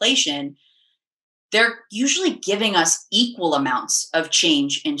contemplation, they're usually giving us equal amounts of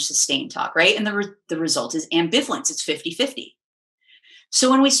change and sustained talk, right? And the result is ambivalence. It's 50-50.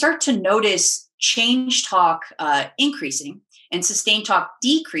 So when we start to notice change talk increasing and sustained talk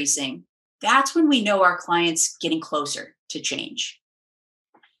decreasing, that's when we know our client's getting closer to change.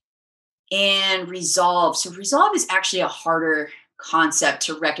 And resolve. So resolve is actually a harder concept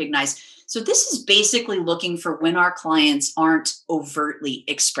to recognize. So this is basically looking for when our clients aren't overtly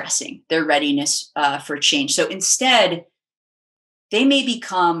expressing their readiness for change. So instead, they may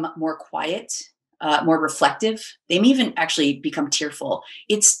become more quiet, more reflective. They may even actually become tearful.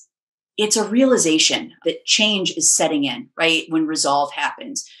 It's a realization that change is setting in, right? When resolve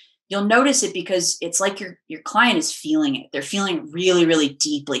happens. You'll notice it because it's like your client is feeling it. They're feeling really, really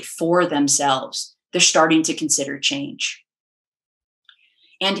deeply for themselves. They're starting to consider change.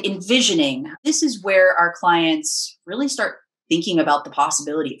 And envisioning, this is where our clients really start thinking about the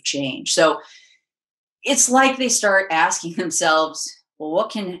possibility of change. So it's like they start asking themselves, well,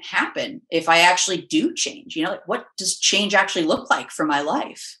 what can happen if I actually do change? What does change actually look like for my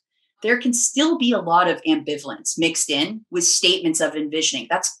life? There can still be a lot of ambivalence mixed in with statements of envisioning.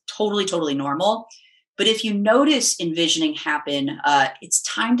 That's totally, totally normal. But if you notice envisioning happen, it's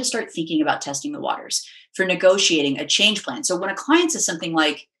time to start thinking about testing the waters for negotiating a change plan. So when a client says something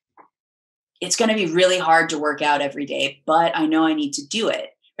like, it's going to be really hard to work out every day, but I know I need to do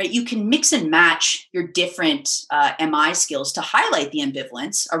it, right? You can mix and match your different MI skills to highlight the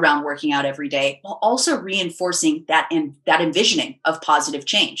ambivalence around working out every day, while also reinforcing that envisioning of positive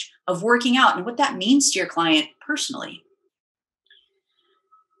change, of working out and what that means to your client personally.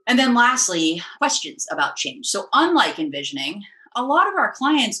 And then lastly, questions about change. So unlike envisioning, a lot of our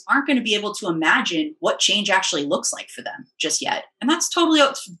clients aren't going to be able to imagine what change actually looks like for them just yet. And that's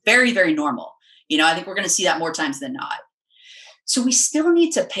very, very normal. I think we're going to see that more times than not. So we still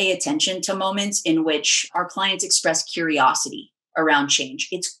need to pay attention to moments in which our clients express curiosity around change.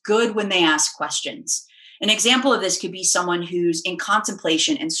 It's good when they ask questions. An example of this could be someone who's in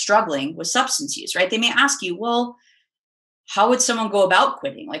contemplation and struggling with substance use, right? They may ask you, well, how would someone go about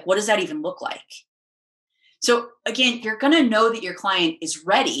quitting? Like, what does that even look like? So again, you're going to know that your client is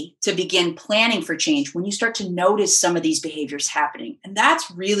ready to begin planning for change when you start to notice some of these behaviors happening. And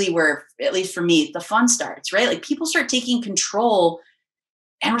that's really where, at least for me, the fun starts, right? Like people start taking control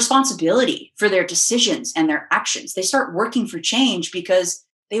and responsibility for their decisions and their actions. They start working for change because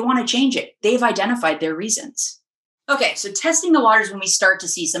they want to change it. They've identified their reasons. Okay, so testing the waters when we start to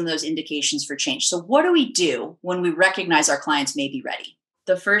see some of those indications for change. So what do we do when we recognize our clients may be ready?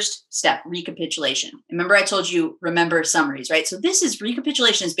 The first step, recapitulation. Remember, I told you, remember summaries, right? So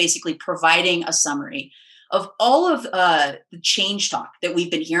recapitulation is basically providing a summary of all of the change talk that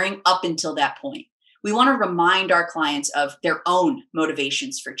we've been hearing up until that point. We want to remind our clients of their own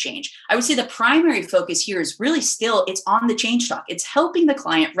motivations for change. I would say the primary focus here is really still, it's on the change talk. It's helping the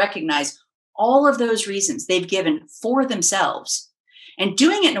client recognize all of those reasons they've given for themselves and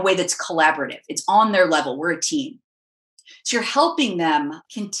doing it in a way that's collaborative. It's on their level. We're a team. So you're helping them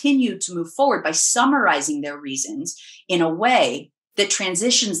continue to move forward by summarizing their reasons in a way that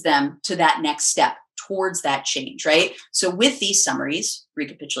transitions them to that next step towards that change, right? So with these summaries,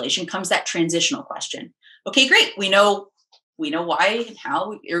 recapitulation, comes that transitional question. Okay, great. We know why and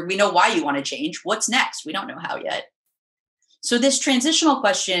how, or we know why you want to change. What's next? We don't know how yet. So this transitional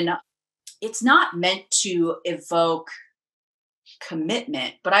question, it's not meant to evoke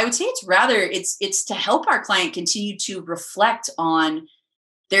commitment, but I would say it's to help our client continue to reflect on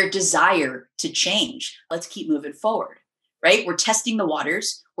their desire to change. Let's keep moving forward, right? We're testing the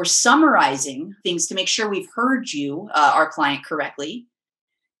waters. We're summarizing things to make sure we've heard you, our client, correctly.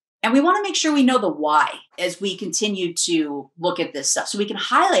 And we want to make sure we know the why as we continue to look at this stuff so we can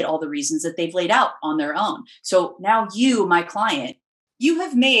highlight all the reasons that they've laid out on their own. So now you, my client, you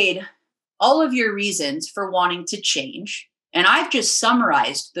have made all of your reasons for wanting to change. And I've just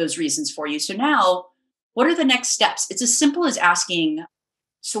summarized those reasons for you. So now, what are the next steps? It's as simple as asking,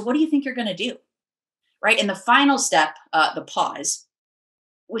 so what do you think you're going to do? Right? And the final step, the pause,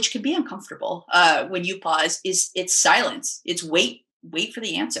 which can be uncomfortable when you pause, it's silence. It's wait for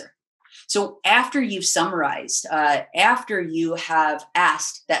the answer. So after you've summarized, after you have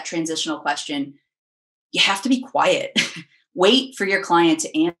asked that transitional question, you have to be quiet. Wait for your client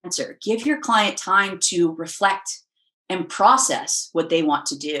to answer. Give your client time to reflect and process what they want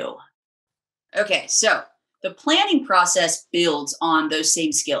to do. Okay, so the planning process builds on those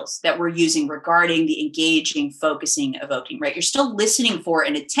same skills that we're using regarding the engaging, focusing, evoking, right? You're still listening for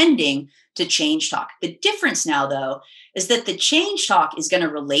and attending to change talk. The difference now, though, is that the change talk is going to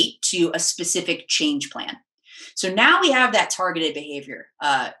relate to a specific change plan. So now we have that targeted behavior,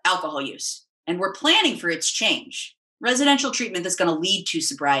 alcohol use, and we're planning for its change, residential treatment that's going to lead to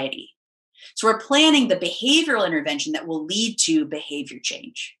sobriety. So we're planning the behavioral intervention that will lead to behavior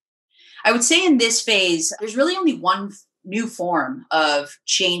change. I would say in this phase, there's really only one new form of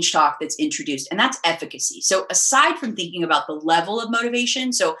change talk that's introduced, and that's efficacy. So aside from thinking about the level of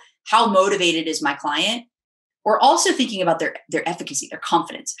motivation, so how motivated is my client, we're also thinking about their efficacy, their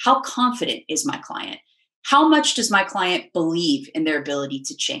confidence. How confident is my client? How much does my client believe in their ability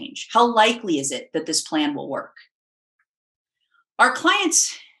to change? How likely is it that this plan will work? Our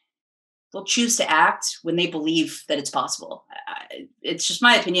clients will choose to act when they believe that it's possible. It's just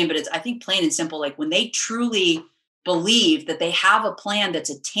my opinion, but I think plain and simple, like when they truly believe that they have a plan that's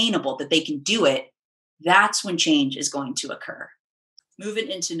attainable, that they can do it, that's when change is going to occur. Moving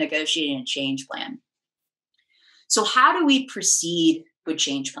into negotiating a change plan. So how do we proceed with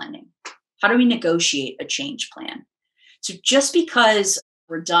change planning? How do we negotiate a change plan? So just because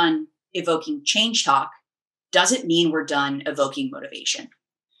we're done evoking change talk doesn't mean we're done evoking motivation.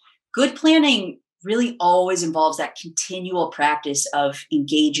 Good planning really always involves that continual practice of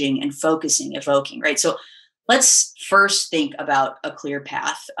engaging and focusing, evoking, right? So let's first think about a clear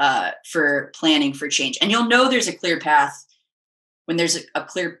path for planning for change. And you'll know there's a clear path when there's a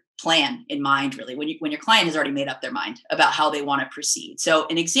clear plan in mind, really, when your client has already made up their mind about how they want to proceed. So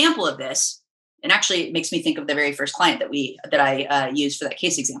an example of this, and actually it makes me think of the very first client that I used for that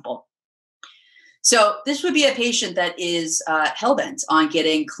case example. So this would be a patient that is hell-bent on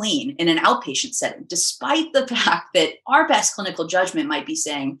getting clean in an outpatient setting, despite the fact that our best clinical judgment might be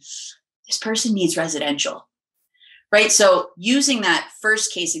saying, this person needs residential, right? So using that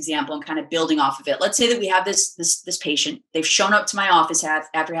first case example and kind of building off of it, let's say that we have this patient. They've shown up to my office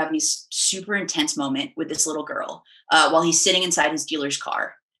after having this super intense moment with this little girl while he's sitting inside his dealer's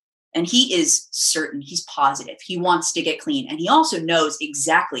car. And he is certain, he's positive, he wants to get clean. And he also knows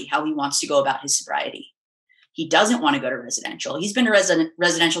exactly how he wants to go about his sobriety. He doesn't want to go to residential. He's been to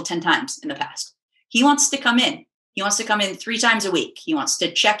residential 10 times in the past. He wants to come in. He wants to come in 3 times a week. He wants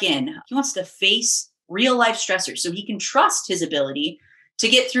to check in. He wants to face real life stressors so he can trust his ability to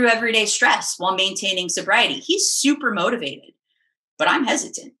get through everyday stress while maintaining sobriety. He's super motivated, but I'm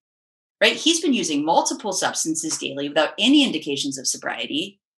hesitant, right? He's been using multiple substances daily without any indications of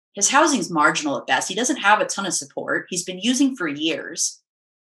sobriety. His housing's marginal at best. He doesn't have a ton of support. He's been using for years.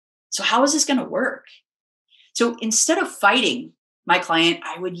 So how is this going to work? So instead of fighting my client,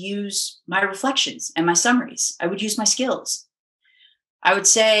 I would use my reflections and my summaries. I would use my skills. I would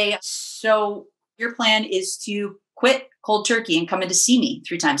say, so your plan is to quit cold turkey and come in to see me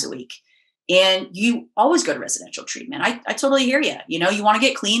 3 times a week. And you always go to residential treatment. I totally hear you. You know, you want to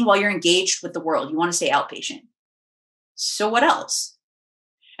get clean while you're engaged with the world. You want to stay outpatient. So what else?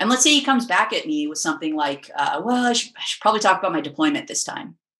 And let's say he comes back at me with something like, well, I should probably talk about my deployment this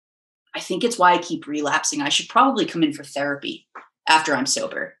time. I think it's why I keep relapsing. I should probably come in for therapy after I'm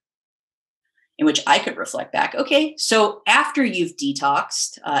sober. In which I could reflect back, okay, so after you've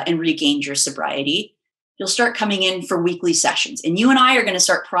detoxed and regained your sobriety, you'll start coming in for weekly sessions. And you and I are going to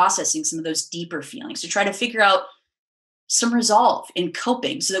start processing some of those deeper feelings to try to figure out some resolve in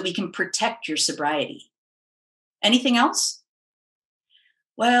coping so that we can protect your sobriety. Anything else?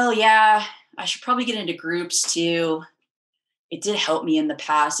 Well, yeah, I should probably get into groups too. It did help me in the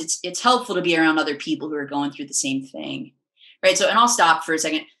past. It's helpful to be around other people who are going through the same thing, right? So, and I'll stop for a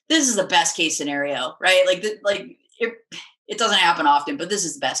second. This is the best case scenario, right? It doesn't happen often, but this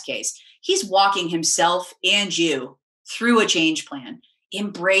is the best case. He's walking himself and you through a change plan.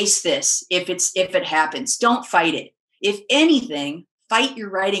 Embrace this if it happens. Don't fight it. If anything, fight your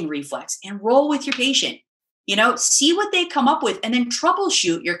writing reflex and roll with your patient. You know, see what they come up with and then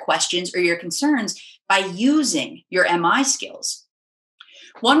troubleshoot your questions or your concerns by using your MI skills.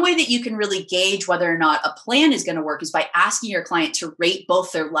 One way that you can really gauge whether or not a plan is going to work is by asking your client to rate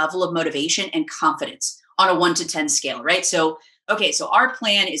both their level of motivation and confidence on a 1 to 10 scale, right? So, okay, so our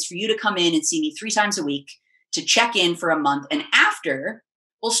plan is for you to come in and see me 3 times a week to check in for a month. And after,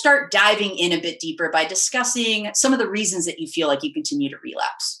 we'll start diving in a bit deeper by discussing some of the reasons that you feel like you continue to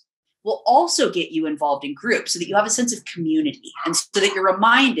relapse. We'll also get you involved in groups so that you have a sense of community and so that you're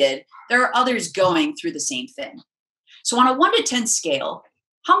reminded there are others going through the same thing. So on a 1 to 10 scale,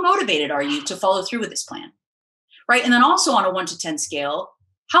 how motivated are you to follow through with this plan? right? And then also on a 1 to 10 scale,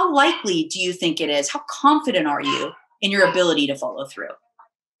 how likely do you think it is? How confident are you in your ability to follow through?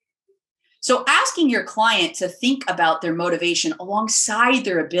 So asking your client to think about their motivation alongside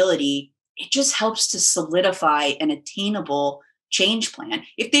their ability, it just helps to solidify an attainable change plan.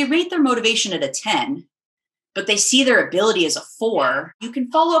 If they rate their motivation at a 10, but they see their ability as a 4, you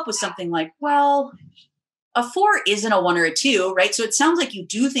can follow up with something like, well, a 4 isn't a 1 or a 2, right? So it sounds like you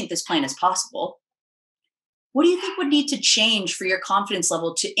do think this plan is possible. What do you think would need to change for your confidence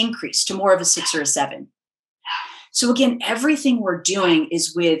level to increase to more of a 6 or a 7? So again, everything we're doing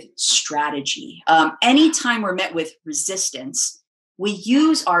is with strategy. Anytime we're met with resistance, we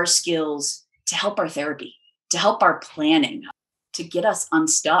use our skills to help our therapy, to help our planning, to get us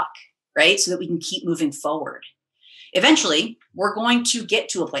unstuck, right? So that we can keep moving forward. Eventually, we're going to get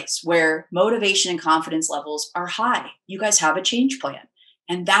to a place where motivation and confidence levels are high. You guys have a change plan.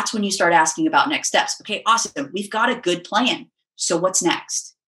 And that's when you start asking about next steps. Okay, awesome. We've got a good plan. So what's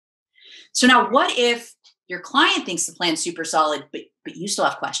next? So now what if your client thinks the plan's super solid, but you still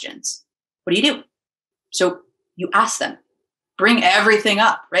have questions? What do? So you ask them, bring everything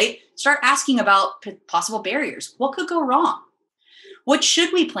up, right? Start asking about possible barriers. What could go wrong? What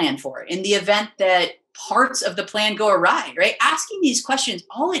should we plan for in the event that parts of the plan go awry, right? Asking these questions,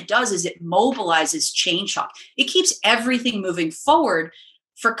 all it does is it mobilizes change talk. It keeps everything moving forward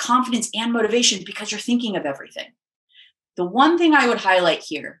for confidence and motivation because you're thinking of everything. The one thing I would highlight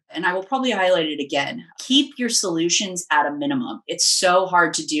here, and I will probably highlight it again, keep your solutions at a minimum. It's so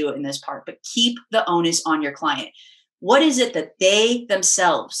hard to do in this part, but keep the onus on your client. What is it that they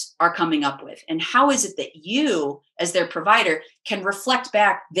themselves are coming up with? And how is it that you, as their provider, can reflect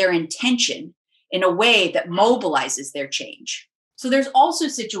back their intention in a way that mobilizes their change? So there's also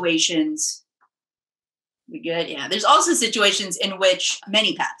situations, there's also situations in which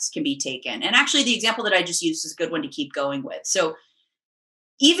many paths can be taken. And actually, the example that I just used is a good one to keep going with. So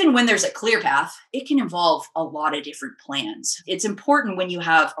even when there's a clear path, it can involve a lot of different plans. It's important when you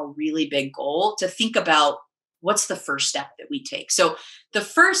have a really big goal to think about what's the first step that we take. So the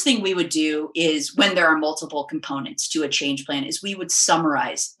first thing we would do is, when there are multiple components to a change plan, is we would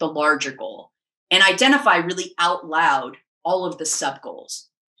summarize the larger goal and identify really out loud all of the sub goals.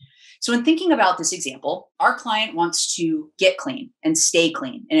 So in thinking about this example, our client wants to get clean and stay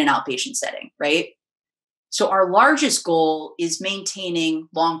clean in an outpatient setting, right? So our largest goal is maintaining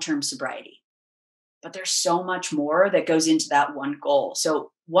long-term sobriety. But there's so much more that goes into that one goal.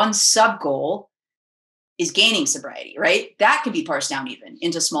 So one sub goal is gaining sobriety, right? That can be parsed down even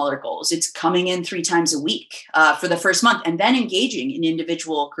into smaller goals. It's coming in 3 times a week for the first month, and then engaging in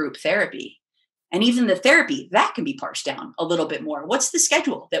individual group therapy. And even the therapy, that can be parsed down a little bit more. What's the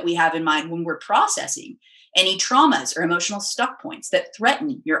schedule that we have in mind when we're processing any traumas or emotional stuck points that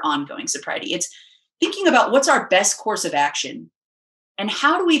threaten your ongoing sobriety? It's thinking about what's our best course of action and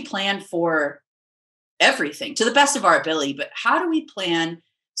how do we plan for everything to the best of our ability, but how do we plan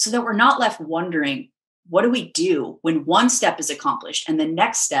so that we're not left wondering, what do we do when one step is accomplished and the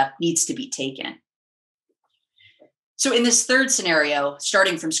next step needs to be taken? So in this third scenario,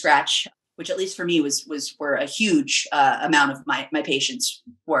 starting from scratch, which at least for me was where a huge amount of my patients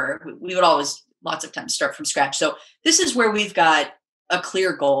were, we would always lots of times start from scratch. So this is where we've got a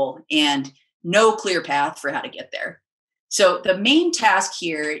clear goal and no clear path for how to get there. So the main task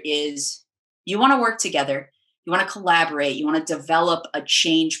here is, you want to work together, you want to collaborate, you want to develop a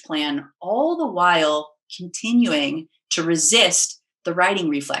change plan, all the while continuing to resist the righting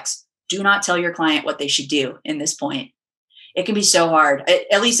reflex. Do not tell your client what they should do in this point. It can be so hard.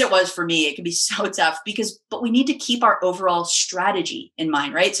 At least it was for me. It can be so tough but we need to keep our overall strategy in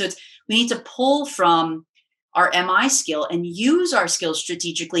mind, right? So we need to pull from our MI skill and use our skills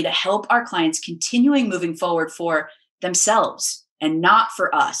strategically to help our clients continuing moving forward for themselves and not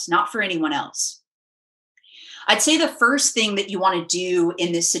for us, not for anyone else. I'd say the first thing that you want to do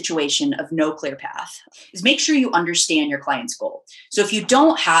in this situation of no clear path is make sure you understand your client's goal. So if you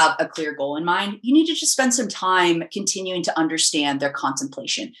don't have a clear goal in mind, you need to just spend some time continuing to understand their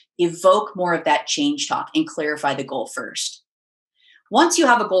contemplation. Evoke more of that change talk and clarify the goal first. Once you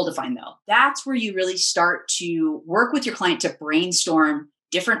have a goal defined, though, that's where you really start to work with your client to brainstorm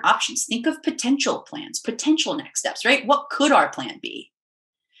different options. Think of potential plans, potential next steps, right? What could our plan be?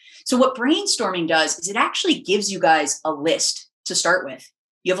 So what brainstorming does is it actually gives you guys a list to start with.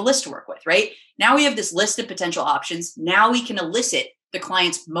 You have a list to work with, right? Now we have this list of potential options. Now we can elicit the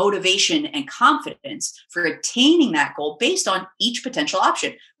client's motivation and confidence for attaining that goal based on each potential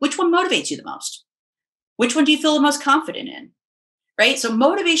option. Which one motivates you the most? Which one do you feel the most confident in? Right? So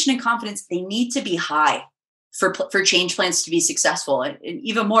motivation and confidence, they need to be high. for change plans to be successful. And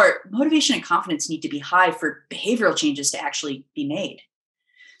even more, motivation and confidence need to be high for behavioral changes to actually be made.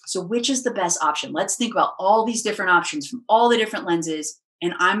 So which is the best option? Let's think about all these different options from all the different lenses.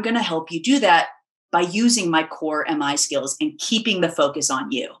 And I'm going to help you do that by using my core MI skills and keeping the focus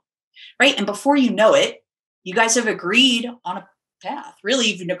on you, right? And before you know it, you guys have agreed on a path. Really,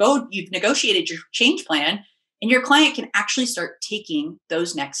 you've negotiated your change plan, and your client can actually start taking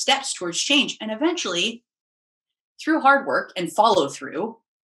those next steps towards change. And eventually, through hard work and follow through,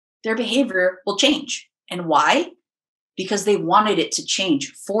 their behavior will change. And why? Because they wanted it to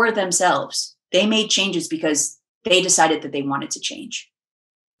change for themselves. They made changes because they decided that they wanted to change.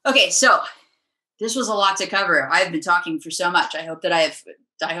 Okay, so this was a lot to cover. I've been talking for so much. I hope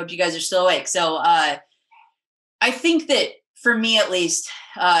you guys are still awake. So I think that for me, at least,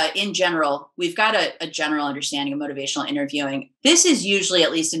 in general, we've got a general understanding of motivational interviewing. This is usually,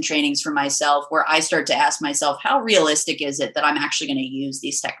 at least in trainings for myself, where I start to ask myself, how realistic is it that I'm actually going to use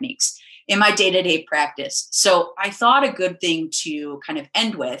these techniques in my day-to-day practice? So I thought a good thing to kind of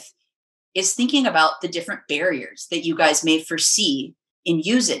end with is thinking about the different barriers that you guys may foresee in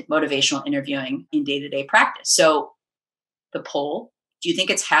using motivational interviewing in day-to-day practice. So the poll, do you think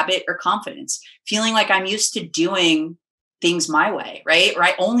it's habit or confidence? Feeling like I'm used to doing things my way, right? Or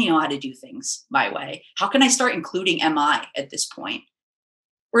I only know how to do things my way. How can I start including MI at this point?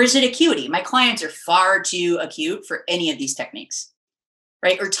 Or is it acuity? My clients are far too acute for any of these techniques,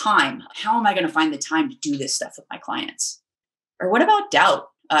 right? Or time. How am I going to find the time to do this stuff with my clients? Or what about doubt?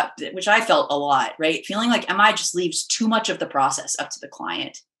 Which I felt a lot, right? Feeling like MI just leaves too much of the process up to the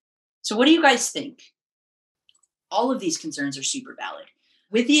client. So what do you guys think? All of these concerns are super valid.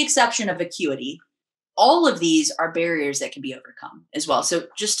 With the exception of acuity, all of these are barriers that can be overcome as well. So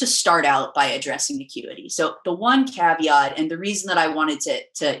just to start out by addressing acuity. So the one caveat, and the reason that I wanted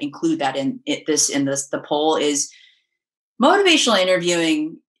to include that in the poll, is motivational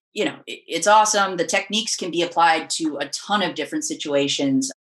interviewing. It's awesome. The techniques can be applied to a ton of different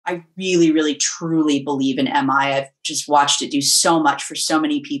situations. I really, really, truly believe in MI. I've just watched it do so much for so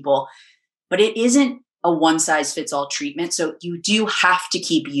many people, but it isn't a one-size-fits-all treatment. So you do have to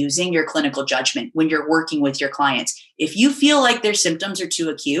keep using your clinical judgment when you're working with your clients. If you feel like their symptoms are too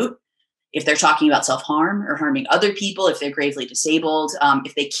acute, if they're talking about self-harm or harming other people, if they're gravely disabled,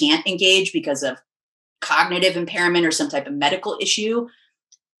 if they can't engage because of cognitive impairment or some type of medical issue,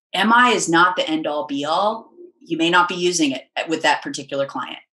 MI is not the end-all be-all. You may not be using it with that particular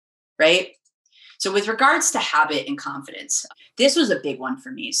client, right? So with regards to habit and confidence, this was a big one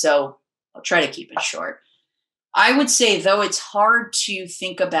for me. So I'll try to keep it short. I would say, though it's hard to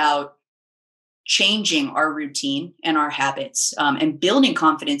think about changing our routine and our habits and building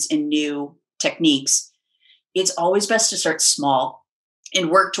confidence in new techniques, it's always best to start small and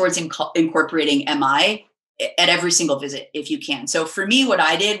work towards incorporating MI at every single visit if you can. So for me, what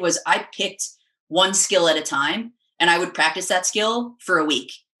I did was I picked one skill at a time and I would practice that skill for a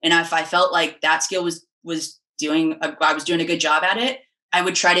week. And if I felt like that skill I was doing a good job at it, I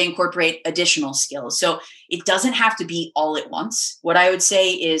would try to incorporate additional skills. So it doesn't have to be all at once. What I would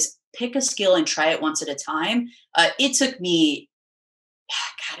say is pick a skill and try it once at a time. It took me,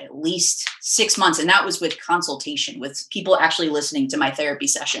 at least 6 months. And that was with consultation, with people actually listening to my therapy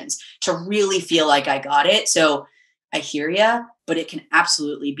sessions to really feel like I got it. So I hear you, but it can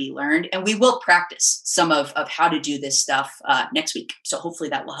absolutely be learned. And we will practice some of how to do this stuff next week. So hopefully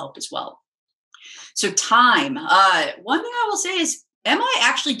that will help as well. So time. One thing I will say is MI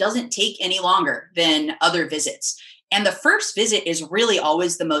actually doesn't take any longer than other visits. And the first visit is really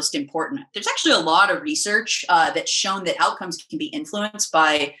always the most important. There's actually a lot of research that's shown that outcomes can be influenced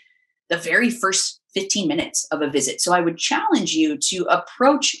by the very first 15 minutes of a visit. So I would challenge you to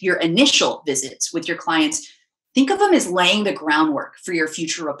approach your initial visits with your clients. Think of them as laying the groundwork for your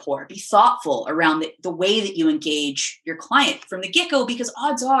future rapport. Be thoughtful around the way that you engage your client from the get-go, because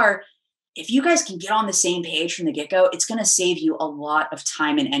odds are, if you guys can get on the same page from the get-go, it's going to save you a lot of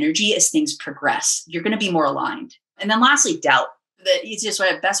time and energy as things progress. You're going to be more aligned. And then lastly, doubt. The easiest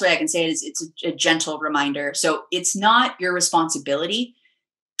way, best way I can say it is it's a gentle reminder. So it's not your responsibility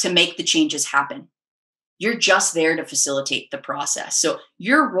to make the changes happen. You're just there to facilitate the process. So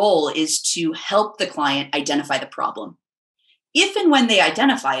your role is to help the client identify the problem. If and when they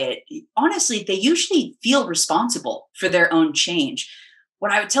identify it, honestly, they usually feel responsible for their own change.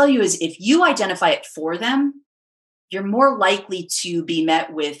 What I would tell you is if you identify it for them, you're more likely to be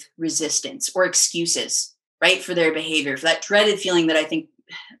met with resistance or excuses, right, for their behavior, for that dreaded feeling that I think,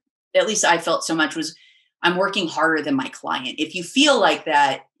 at least I felt so much, was I'm working harder than my client. If you feel like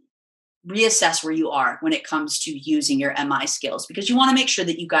that, reassess where you are when it comes to using your MI skills, because you want to make sure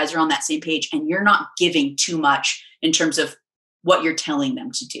that you guys are on that same page and you're not giving too much in terms of what you're telling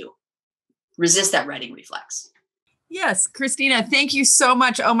them to do. Resist that writing reflex. Yes, Christina, thank you so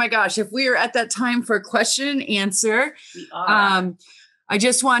much. Oh my gosh, if we are at that time for question and answer, we are. I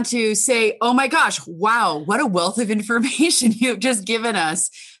just want to say, oh my gosh, wow, what a wealth of information you've just given us.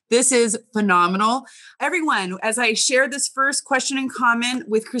 This is phenomenal. Everyone, as I share this first question and comment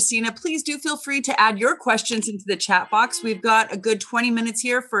with Christina, please do feel free to add your questions into the chat box. We've got a good 20 minutes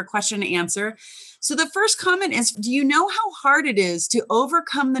here for a question and answer. So the first comment is, do you know how hard it is to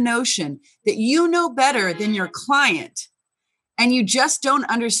overcome the notion that you know better than your client and you just don't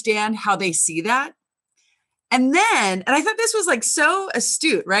understand how they see that? And I thought this was like so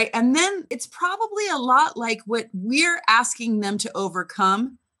astute, right? And then it's probably a lot like what we're asking them to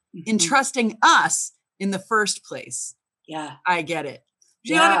overcome in trusting us in the first place. Yeah. I get it.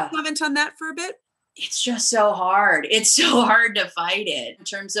 Do you want to comment on that for a bit? It's just so hard. It's so hard to fight it in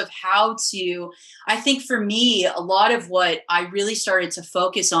terms of how to, I think for me, a lot of what I really started to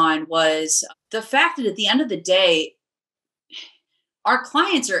focus on was the fact that at the end of the day, our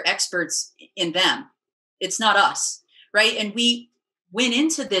clients are experts in them. It's not us, right? And we went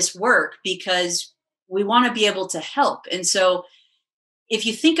into this work because we want to be able to help. And so if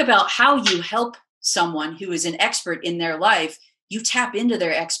you think about how you help someone who is an expert in their life, you tap into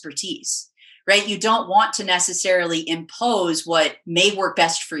their expertise, right? You don't want to necessarily impose what may work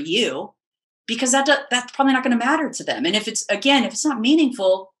best for you, because that's probably not going to matter to them. And if it's not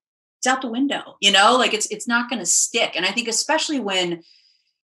meaningful, it's out the window, like it's not going to stick. And I think especially when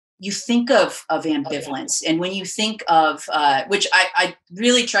you think of ambivalence, and when you think of, which I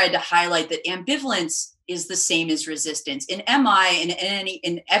really tried to highlight, that ambivalence is the same as resistance. In MI,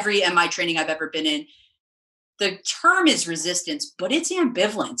 in every MI training I've ever been in, the term is resistance, but it's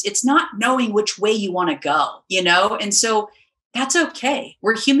ambivalence. It's not knowing which way you want to go, And so that's okay.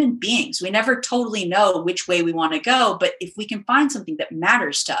 We're human beings. We never totally know which way we want to go. But if we can find something that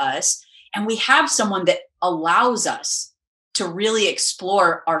matters to us, and we have someone that allows us to really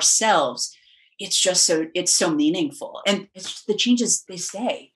explore ourselves, it's so meaningful. And it's just, the changes, they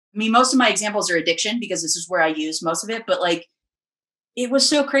stay. I mean, most of my examples are addiction because this is where I use most of it. But it was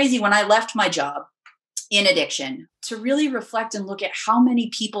so crazy when I left my job in addiction to really reflect and look at how many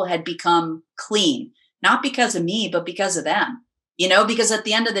people had become clean, not because of me, but because of them, because at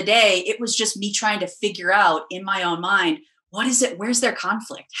the end of the day, it was just me trying to figure out in my own mind, what is it? Where's their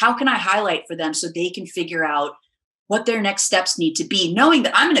conflict? How can I highlight for them so they can figure out what their next steps need to be, knowing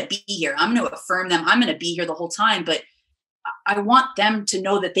that I'm going to be here. I'm going to affirm them. I'm going to be here the whole time, but I want them to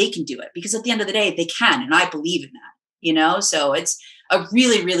know that they can do it, because at the end of the day, they can. And I believe in that, so it's a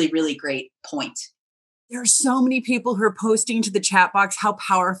really, really, really great point. There are so many people who are posting to the chat box how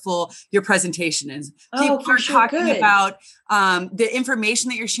powerful your presentation is. People are talking about the information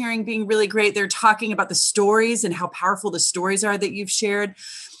that you're sharing being really great. They're talking about the stories and how powerful the stories are that you've shared.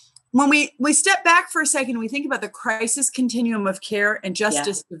 When we step back for a second, we think about the crisis continuum of care and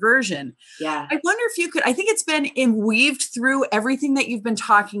justice diversion. Yeah. I wonder if you could, I think it's been weaved through everything that you've been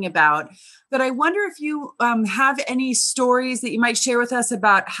talking about, but I wonder if you have any stories that you might share with us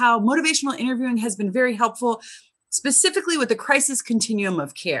about how motivational interviewing has been very helpful, specifically with the crisis continuum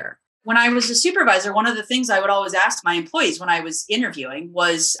of care. When I was a supervisor, one of the things I would always ask my employees when I was interviewing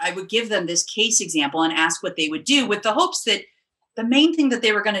was I would give them this case example and ask what they would do, with the hopes that the main thing that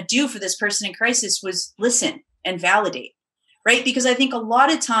they were going to do for this person in crisis was listen and validate, right? Because I think a lot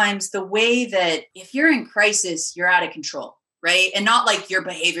of times the way that if you're in crisis, you're out of control, right? And not like your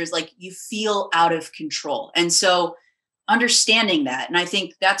behaviors, like you feel out of control. And so understanding that, and I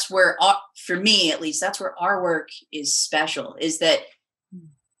think that's where, for me at least, that's where our work is special, is that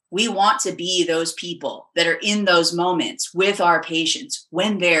we want to be those people that are in those moments with our patients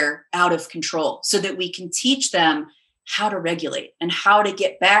when they're out of control, so that we can teach them how to regulate and how to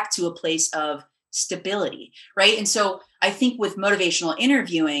get back to a place of stability, right? And so I think with motivational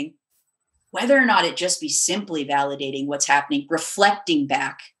interviewing, whether or not it just be simply validating what's happening, reflecting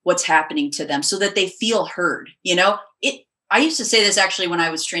back what's happening to them so that they feel heard, I used to say this actually when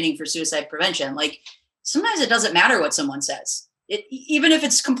I was training for suicide prevention, sometimes it doesn't matter what someone says. Even if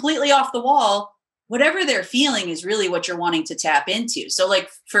it's completely off the wall, whatever they're feeling is really what you're wanting to tap into. So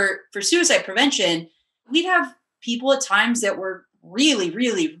for suicide prevention, we'd have people at times that were really,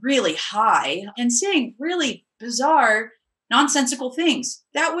 really, really high and saying really bizarre, nonsensical things.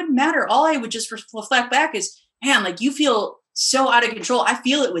 That wouldn't matter. All I would just reflect back is, man, you feel so out of control. I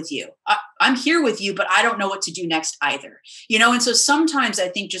feel it with you. I'm here with you, but I don't know what to do next either. And so sometimes I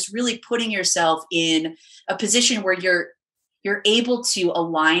think just really putting yourself in a position where you're you're able to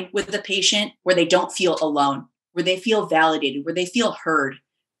align with the patient where they don't feel alone, where they feel validated, where they feel heard,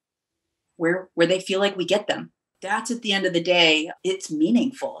 where they feel like we get them. That's at the end of the day, it's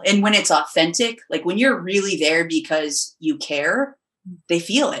meaningful. And when it's authentic, like when you're really there because you care, they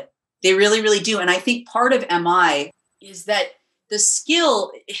feel it. They really, really do. And I think part of MI is that the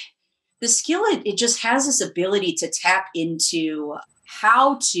skill, it just has this ability to tap into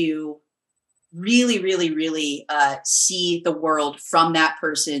how to really, really, really see the world from that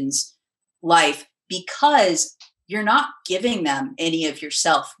person's life, because you're not giving them any of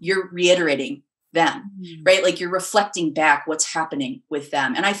yourself. You're reiterating them, right? Like you're reflecting back what's happening with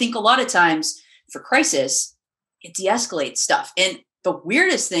them. And I think a lot of times for crisis, it de-escalates stuff. And the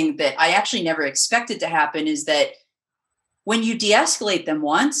weirdest thing that I actually never expected to happen is that when you de-escalate them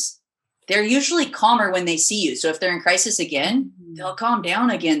once, they're usually calmer when they see you. So if they're in crisis again, they'll calm down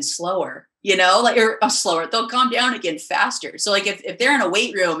again slower, slower, they'll calm down again faster. So like if they're in a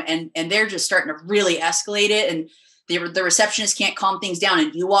weight room and they're just starting to really escalate it, and the receptionist can't calm things down,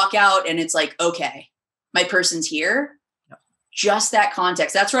 and you walk out and it's like, okay, my person's here. Yep. Just that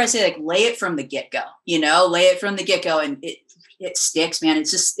context. That's where I say, like, lay it from the get-go, lay it from the get-go, and it sticks, man.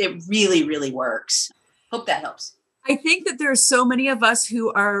 It really, really works. Hope that helps. I think that there are so many of us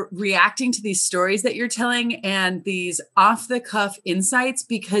who are reacting to these stories that you're telling and these off the cuff insights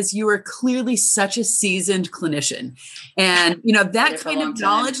because you are clearly such a seasoned clinician. And, that kind of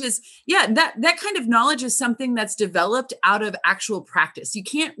knowledge that kind of knowledge is something that's developed out of actual practice. You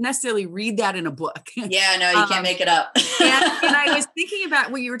can't necessarily read that in a book. Yeah, no, you can't make it up. and I was thinking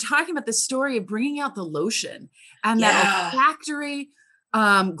about when you were talking about the story of bringing out the lotion and that olfactory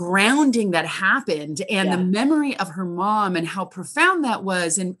grounding that happened, and the memory of her mom and how profound that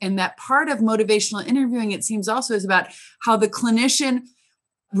was. And that part of motivational interviewing, it seems also, is about how the clinician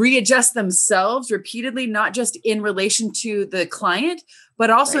readjust themselves repeatedly, not just in relation to the client, but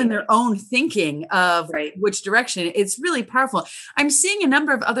also in their own thinking of which direction. It's really powerful. I'm seeing a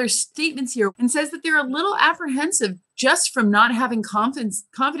number of other statements here and says that they're a little apprehensive just from not having confidence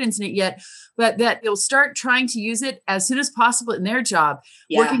in it yet, but that they'll start trying to use it as soon as possible in their job,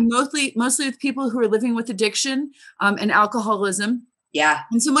 working mostly with people who are living with addiction and alcoholism. Yeah.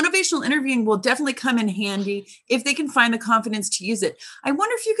 And so motivational interviewing will definitely come in handy if they can find the confidence to use it. I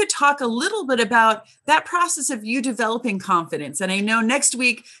wonder if you could talk a little bit about that process of you developing confidence. And I know next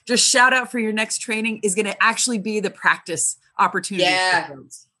week, just shout out for your next training, is going to actually be the practice opportunity. Yeah.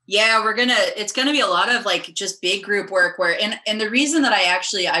 It's going to be a lot of like just big group work and the reason that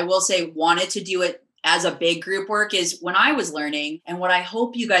I will say wanted to do it as a big group work is when I was learning, and what I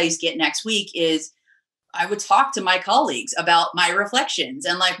hope you guys get next week is I would talk to my colleagues about my reflections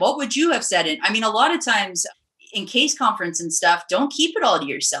and like, what would you have said? And I mean, a lot of times in case conference and stuff, don't keep it all to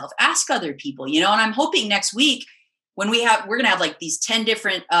yourself. Ask other people, and I'm hoping next week when we're going to have like these 10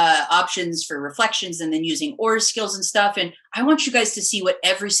 different options for reflections and then using aura skills and stuff. And I want you guys to see what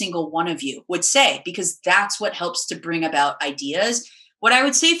every single one of you would say, because that's what helps to bring about ideas. What I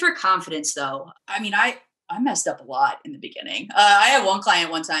would say for confidence though, I mean, I messed up a lot in the beginning. I had one client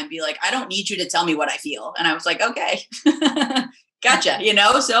one time be like, I don't need you to tell me what I feel. And I was like, okay, gotcha.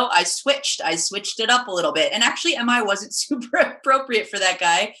 So I switched it up a little bit. And actually MI wasn't super appropriate for that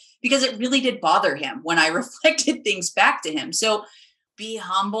guy because it really did bother him when I reflected things back to him. So be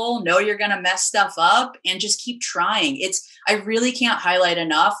humble, know you're going to mess stuff up, and just keep trying. I really can't highlight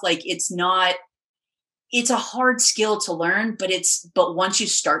enough. Like it's a hard skill to learn, but once you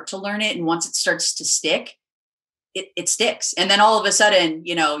start to learn it and once it starts to stick, it sticks. And then all of a sudden,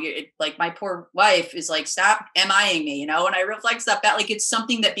 you're like, my poor wife is like, stop MIing me, and I reflect stuff that like, it's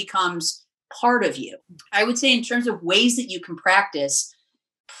something that becomes part of you. I would say in terms of ways that you can practice,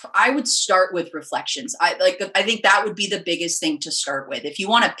 I would start with reflections. I think that would be the biggest thing to start with. If you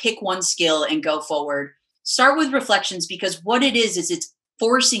want to pick one skill and go forward, start with reflections, because what it is it's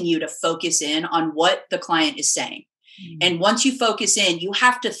forcing you to focus in on what the client is saying. And once you focus in, you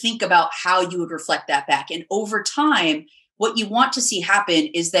have to think about how you would reflect that back. And over time, what you want to see happen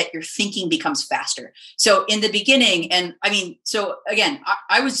is that your thinking becomes faster. So in the beginning, and I mean, so again,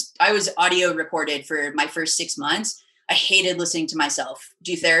 I was audio recorded for my first 6 months. I hated listening to myself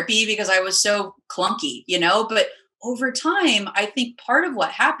do therapy because I was so clunky, but over time, I think part of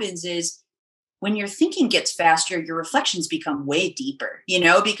what happens is when your thinking gets faster, your reflections become way deeper,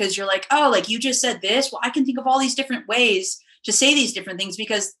 because you're like, oh, like you just said this. Well, I can think of all these different ways to say these different things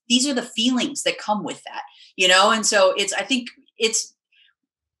because these are the feelings that come with that, And so I think it's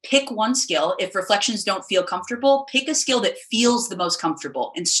pick one skill. If reflections don't feel comfortable, pick a skill that feels the most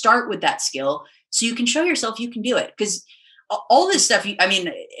comfortable and start with that skill so you can show yourself you can do it. Because all this stuff, I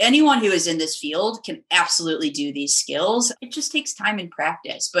mean, anyone who is in this field can absolutely do these skills. It just takes time and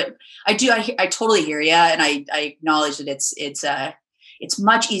practice. But I totally hear you. And I acknowledge that it's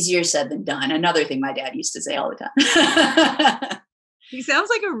much easier said than done. Another thing my dad used to say all the time. He sounds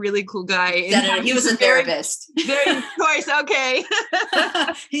like a really cool guy. He was a therapist. Very choice. Okay.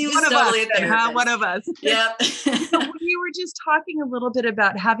 He was totally a therapist. One of us. Yep. So we were just talking a little bit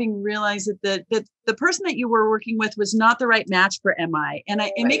about having realized that the person that you were working with was not the right match for MI. And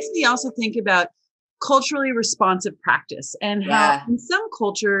it makes me also think about culturally responsive practice and how in some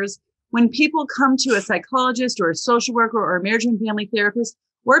cultures, when people come to a psychologist or a social worker or a marriage and family therapist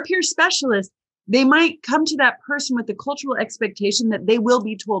or a peer specialist, they might come to that person with the cultural expectation that they will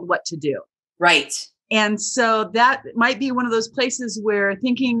be told what to do. Right. And so that might be one of those places where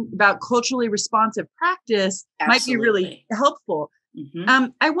thinking about culturally responsive practice might be really helpful. Mm-hmm.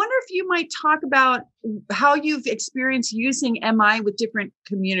 I wonder if you might talk about how you've experienced using MI with different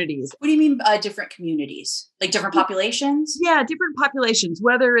communities. What do you mean different communities? Like different populations? Yeah, different populations,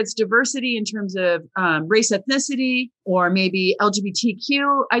 whether it's diversity in terms of race, ethnicity, or maybe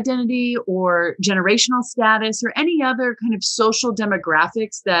LGBTQ identity or generational status or any other kind of social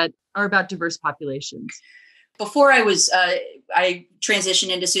demographics that are about diverse populations. Before I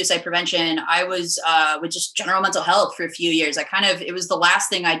transitioned into suicide prevention, I was with just general mental health for a few years. It was the last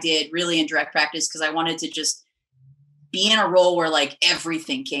thing I did really in direct practice because I wanted to just be in a role where like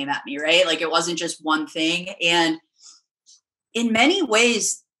everything came at me, right? Like it wasn't just one thing. And in many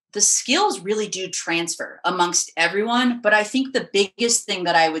ways, the skills really do transfer amongst everyone. But I think the biggest thing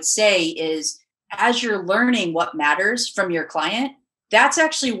that I would say is as you're learning what matters from your client, that's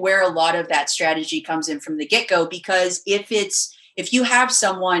actually where a lot of that strategy comes in from the get-go, because if you have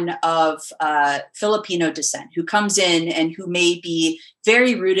someone of Filipino descent who comes in and who may be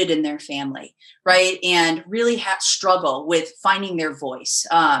very rooted in their family, right, and really struggle with finding their voice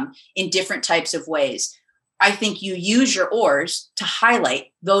in different types of ways, I think you use your oars to highlight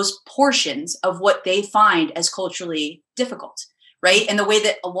those portions of what they find as culturally difficult, right? And the way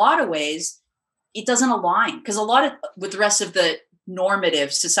that a lot of ways it doesn't align, because a lot of with the rest of the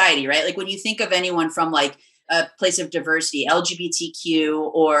normative society, right? Like when you think of anyone from like a place of diversity,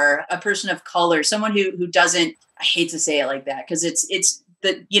 LGBTQ, or a person of color, someone who doesn't, I hate to say it like that, because it's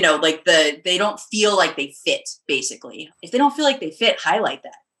the, you know, like they don't feel like they fit, basically. If they don't feel like they fit, highlight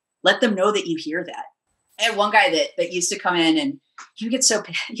that. Let them know that you hear that. I had one guy that used to come in and you get so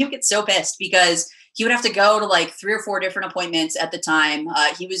pissed because he would have to go to like 3 or 4 different appointments at the time.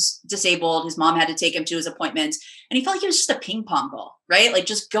 He was disabled. His mom had to take him to his appointments. And he felt like he was just a ping pong ball, right? Like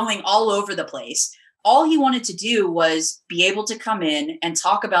just going all over the place. All he wanted to do was be able to come in and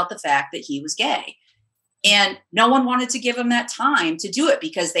talk about the fact that he was gay. And no one wanted to give him that time to do it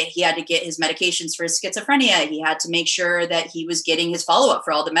because he had to get his medications for his schizophrenia. He had to make sure that he was getting his follow-up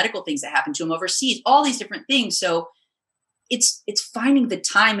for all the medical things that happened to him overseas, all these different things. So it's finding the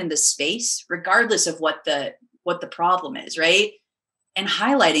time and the space, regardless of what the problem is, right? And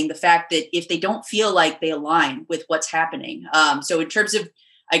highlighting the fact that if they don't feel like they align with what's happening. So in terms of,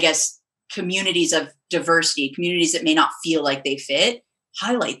 I guess, communities of diversity, communities that may not feel like they fit,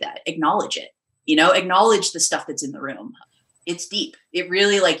 highlight that, acknowledge it, acknowledge the stuff that's in the room. It's deep. It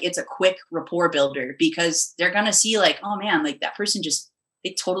really it's a quick rapport builder because they're going to see like, oh man, like that person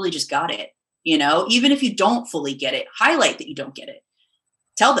they totally just got it. Even if you don't fully get it, highlight that you don't get it.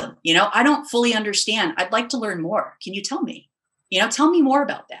 Tell them, I don't fully understand. I'd like to learn more. Can you tell me? Tell me more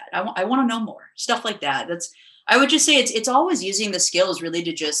about that. I want to know more. Stuff like that. I would just say it's always using the skills really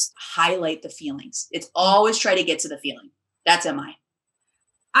to just highlight the feelings. It's always try to get to the feeling. That's MI.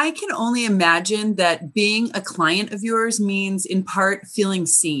 I can only imagine that being a client of yours means in part feeling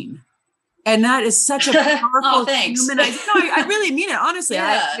seen. And that is such a powerful humanizing. No, I really mean it. Honestly,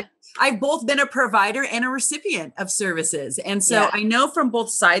 yeah. I've both been a provider and a recipient of services. And so I know from both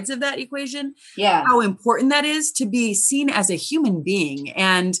sides of that equation, how important that is to be seen as a human being.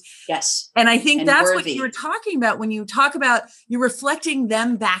 And yes. And I think that's worthy. What you were talking about when you talk about you're reflecting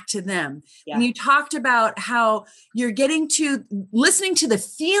them back to them. Yeah. And you talked about how you're getting to listening to the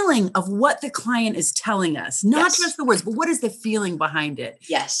feeling of what the client is telling us, not just the words, but what is the feeling behind it?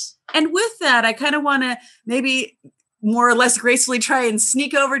 Yes. And with that, I kind of want to maybe more or less gracefully try and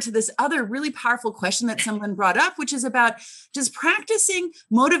sneak over to this other really powerful question that someone brought up, which is about, does practicing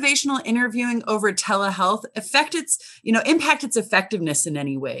motivational interviewing over telehealth impact its effectiveness in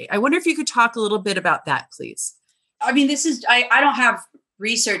any way? I wonder if you could talk a little bit about that, please. I mean, I don't have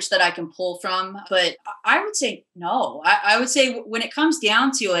research that I can pull from, but I would say no. I would say when it comes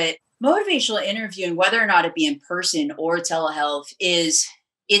down to it, motivational interviewing, whether or not it be in person or telehealth,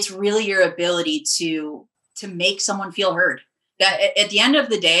 it's really your ability to to make someone feel heard. That at the end of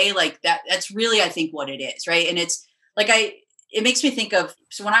the day, like that's really, I think, what it is. Right. And it's like, it makes me think of,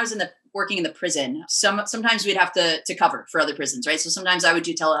 so when I was working in the prison, sometimes we'd have to cover for other prisons. Right. So sometimes I would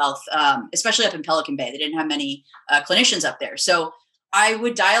do telehealth, especially up in Pelican Bay. They didn't have many clinicians up there. So I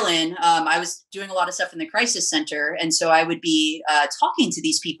would dial in. I was doing a lot of stuff in the crisis center. And so I would be talking to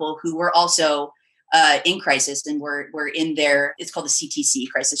these people who were also in crisis and were in their, it's called the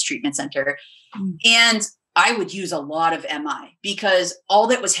CTC, Crisis Treatment Center. And I would use a lot of MI because all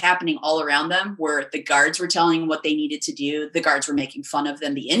that was happening all around them were the guards were telling them what they needed to do. The guards were making fun of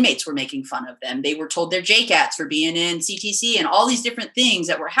them. The inmates were making fun of them. They were told they're JCATs for being in CTC and all these different things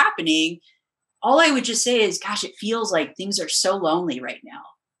that were happening. All I would just say is, gosh, it feels like things are so lonely right now.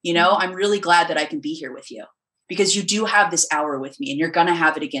 You know, I'm really glad that I can be here with you because you do have this hour with me and you're going to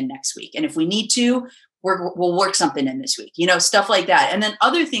have it again next week. And if we need to, we'll work something in this week, you know, stuff like that. And then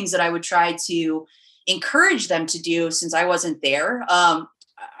other things that I would try to encourage them to do since I wasn't there. I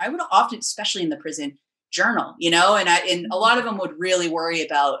would often, especially in the prison, journal, you know, and a lot of them would really worry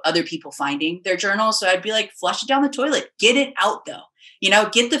about other people finding their journal. So I'd be like, flush it down the toilet, get it out though. You know,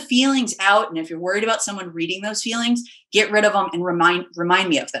 get the feelings out. And if you're worried about someone reading those feelings, get rid of them and remind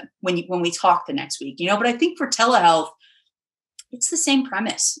me of them when we talk the next week, you know, but I think for telehealth, it's the same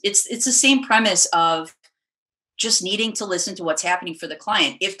premise. It's the same premise of just needing to listen to what's happening for the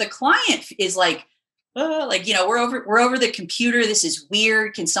client. If the client is like, you know, we're over the computer. This is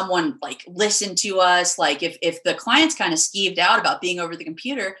weird. Can someone like listen to us? Like if the client's kind of skeeved out about being over the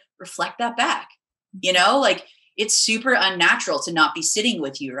computer, reflect that back, you know, like, it's super unnatural to not be sitting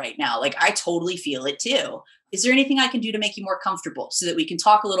with you right now. Like I totally feel it too. Is there anything I can do to make you more comfortable so that we can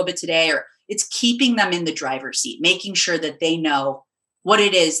talk a little bit today? Or it's keeping them in the driver's seat, making sure that they know what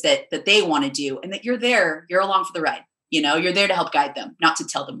it is that they want to do and that you're along for the ride. You know, you're there to help guide them, not to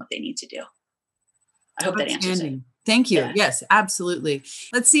tell them what they need to do. I hope that answers it. Thank you. Yeah. Yes, absolutely.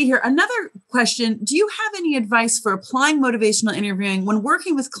 Let's see here. Another question. Do you have any advice for applying motivational interviewing when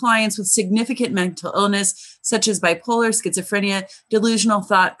working with clients with significant mental illness, such as bipolar, schizophrenia, delusional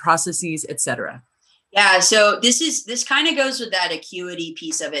thought processes, etc.? Yeah. So this kind of goes with that acuity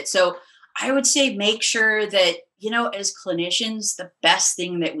piece of it. So I would say make sure that, you know, as clinicians, the best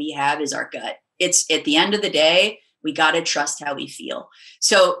thing that we have is our gut. It's at the end of the day, we got to trust how we feel.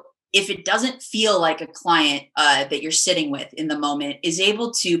 So if it doesn't feel like a client that you're sitting with in the moment is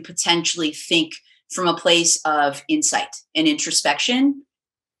able to potentially think from a place of insight and introspection,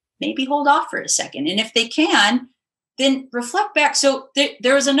 maybe hold off for a second. And if they can, then reflect back. So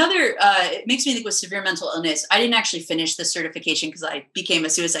there was another, it makes me think with severe mental illness. I didn't actually finish the certification because I became a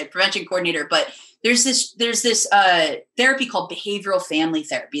suicide prevention coordinator, but there's this therapy called behavioral family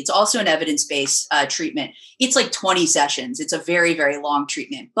therapy. It's also an evidence-based treatment. It's like 20 sessions. It's a very, very long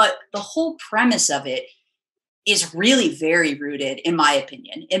treatment, but the whole premise of it is really very rooted, in my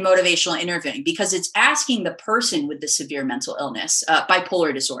opinion, in motivational interviewing, because it's asking the person with the severe mental illness,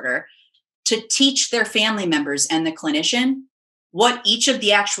 bipolar disorder, to teach their family members and the clinician what each of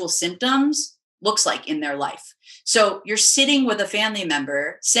the actual symptoms looks like in their life. So you're sitting with a family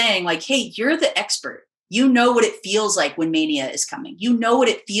member saying like, hey, you're the expert. You know what it feels like when mania is coming. You know what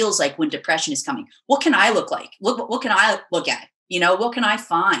it feels like when depression is coming. What can I look like? What can I look at? You know, what can I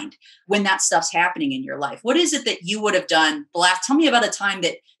find when that stuff's happening in your life? What is it that you would have done tell me about a time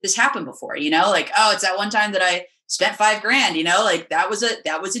that this happened before, you know, like, oh, it's that one time that I spent $5,000, you know, like that was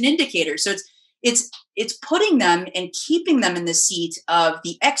an indicator. So it's putting them and keeping them in the seat of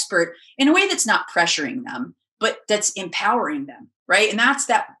the expert in a way that's not pressuring them, but that's empowering them. Right. And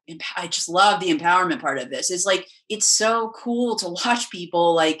I just love the empowerment part of this. Is like, it's so cool to watch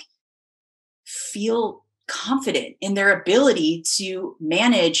people like feel confident in their ability to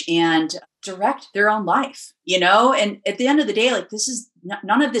manage and direct their own life, you know? And at the end of the day, like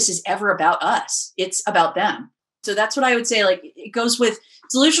none of this is ever about us. It's about them. So that's what I would say. Like it goes with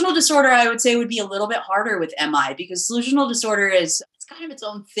delusional disorder. I would say would be a little bit harder with MI because delusional disorder it's kind of its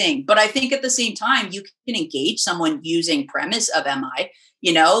own thing. But I think at the same time, you can engage someone using premise of MI,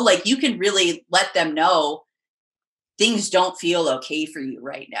 you know, like you can really let them know things don't feel okay for you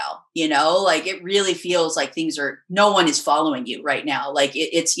right now. You know, like it really feels like no one is following you right now. Like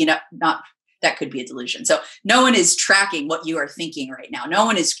it's, you know, not, that could be a delusion. So no one is tracking what you are thinking right now. No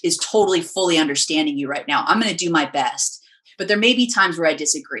one is totally fully understanding you right now. I'm going to do my best, but there may be times where I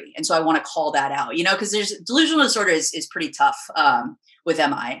disagree. And so I want to call that out, you know, because delusional disorder is pretty tough with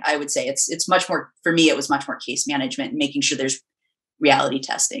MI. I would say it's much more, for me, it was much more case management and making sure there's reality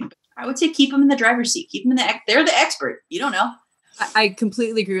testing. I would say keep them in the driver's seat, keep them they're the expert. You don't know. I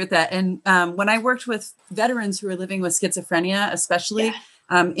completely agree with that. And when I worked with veterans who are living with schizophrenia, especially,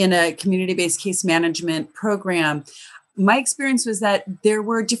 in a community-based case management program, my experience was that there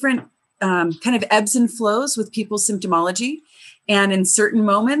were different kind of ebbs and flows with people's symptomology. And in certain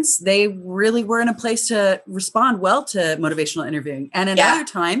moments, they really were in a place to respond well to motivational interviewing. And in other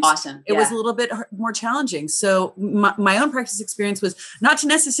times, it was a little bit more challenging. So my own practice experience was not to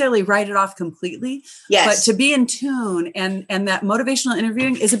necessarily write it off completely, but to be in tune. And that motivational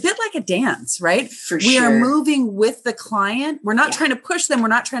interviewing is a bit like a dance, right? We are moving with the client. We're not trying to push them. We're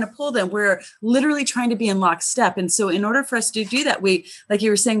not trying to pull them. We're literally trying to be in lockstep. And so in order for us to do that, we, like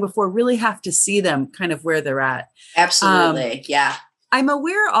you were saying before, really have to see them kind of where they're at. Absolutely. I'm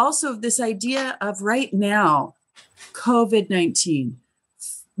aware also of this idea of right now, COVID-19,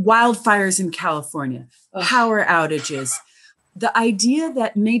 wildfires in California, power outages. The idea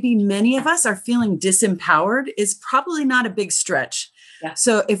that maybe many of us are feeling disempowered is probably not a big stretch.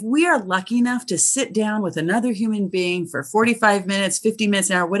 So if we are lucky enough to sit down with another human being for 45 minutes, 50 minutes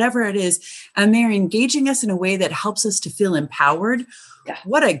an hour, whatever it is, and they're engaging us in a way that helps us to feel empowered,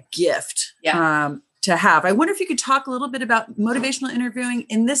 what a gift. To have. I wonder if you could talk a little bit about motivational interviewing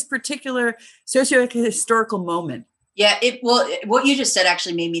in this particular socio-historical moment. What you just said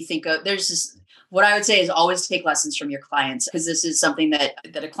actually made me think of, there's this, what I would say is always take lessons from your clients, because this is something that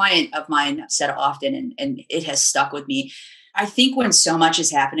a client of mine said often, and it has stuck with me. I think when so much is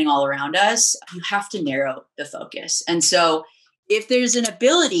happening all around us, you have to narrow the focus. And so if there's an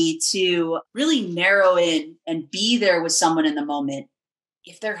ability to really narrow in and be there with someone in the moment,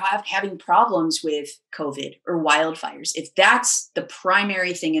 if they're having problems with COVID or wildfires, if that's the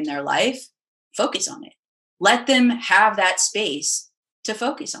primary thing in their life, focus on it. Let them have that space to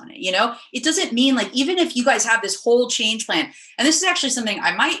focus on it. It doesn't mean like, even if you guys have this whole change plan, and this is actually something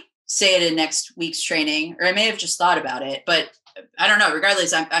I might say it in next week's training, or I may have just thought about it, but I don't know.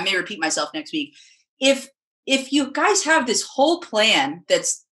 Regardless, I may repeat myself next week. If you guys have this whole plan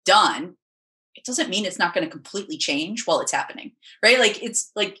that's done, it doesn't mean it's not going to completely change while it's happening, right?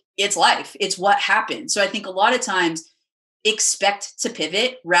 It's life. It's what happens. So I think a lot of times expect to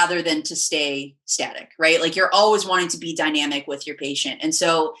pivot rather than to stay static, right? Like you're always wanting to be dynamic with your patient. And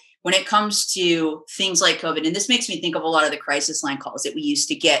so when it comes to things like COVID, and this makes me think of a lot of the crisis line calls that we used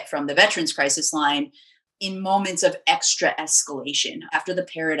to get from the Veterans Crisis Line in moments of extra escalation after the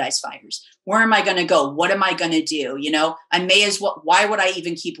Paradise Fires. Where am I going to go? What am I going to do? I may as well, why would I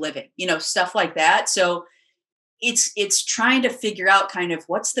even keep living? Stuff like that. So it's trying to figure out kind of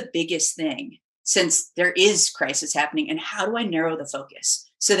what's the biggest thing since there is crisis happening, and how do I narrow the focus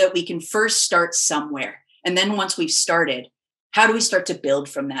so that we can first start somewhere. And then once we've started, how do we start to build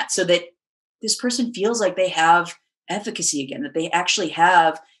from that so that this person feels like they have efficacy again, that they actually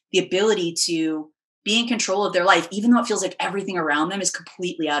have the ability to be in control of their life, even though it feels like everything around them is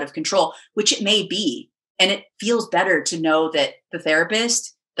completely out of control, which it may be. And it feels better to know that the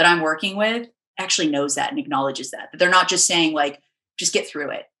therapist that I'm working with actually knows that and acknowledges that they're not just saying like, just get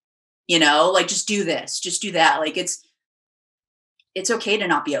through it, just do this, just do that. Like it's okay to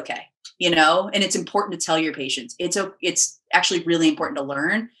not be okay, and it's important to tell your patients. It's actually really important to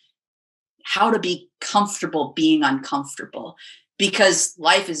learn how to be comfortable being uncomfortable, because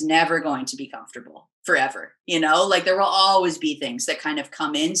life is never going to be comfortable forever. There will always be things that kind of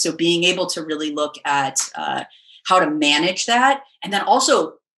come in. So being able to really look at how to manage that, and then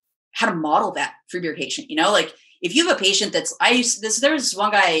also how to model that for your patient. If you have a patient there was this one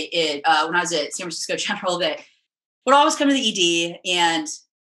guy when I was at San Francisco General that would always come to the ED, and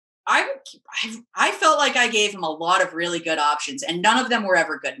I felt like I gave him a lot of really good options, and none of them were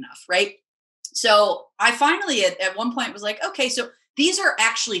ever good enough. Right. So I finally at one point was like, okay, so these are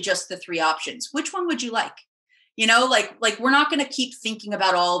actually just the three options. Which one would you like? We're not going to keep thinking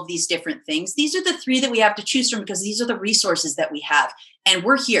about all of these different things. These are the three that we have to choose from because these are the resources that we have. And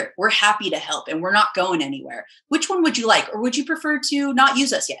we're here. We're happy to help, and we're not going anywhere. Which one would you like? Or would you prefer to not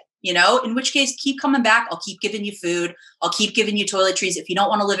use us yet? In which case, keep coming back. I'll keep giving you food. I'll keep giving you toiletries. If you don't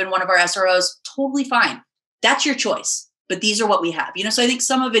want to live in one of our SROs, totally fine. That's your choice. But these are what we have. So I think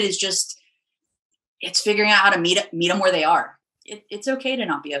some of it is just, it's figuring out how to meet them where they are. It's okay to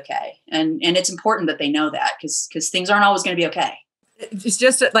not be okay. And it's important that they know that because things aren't always going to be okay. It's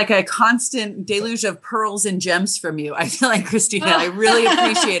just like a constant deluge of pearls and gems from you. I feel like, Christina, I really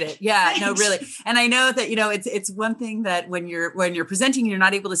appreciate it. Yeah, Thanks. No, really. And I know that, it's one thing that when you're presenting, you're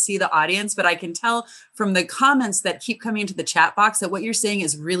not able to see the audience, but I can tell from the comments that keep coming into the chat box that what you're saying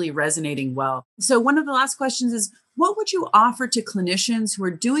is really resonating well. So one of the last questions is, what would you offer to clinicians who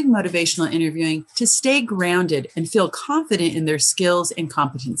are doing motivational interviewing to stay grounded and feel confident in their skills and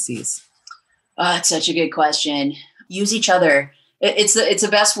competencies? Oh, it's such a good question. Use each other. It's the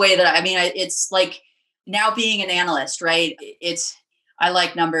best way that, it's like now being an analyst, right? I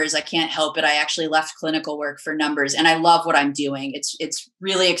like numbers. I can't help it. I actually left clinical work for numbers, and I love what I'm doing. It's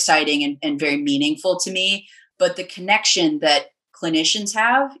really exciting and very meaningful to me. But the connection that clinicians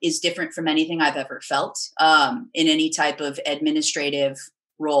have is different from anything I've ever felt in any type of administrative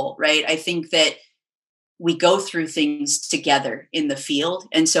role, right? I think that we go through things together in the field.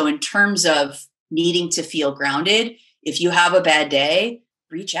 And so in terms of needing to feel grounded, if you have a bad day,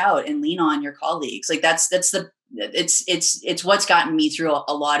 reach out and lean on your colleagues. Like it's what's gotten me through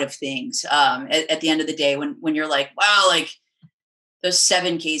a lot of things. At the end of the day, when you're like, wow, like those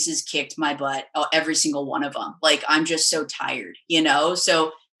 7 cases kicked my butt, every single one of them. Like, I'm just so tired,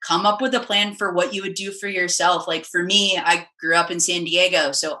 So come up with a plan for what you would do for yourself. Like for me, I grew up in San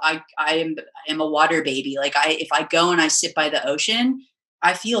Diego, so I am a water baby. Like if I go and I sit by the ocean,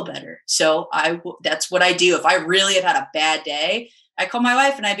 I feel better. So that's what I do. If I really have had a bad day, I call my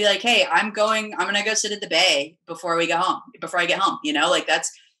wife and I'd be like, hey, I'm going to go sit at the bay before I get home, like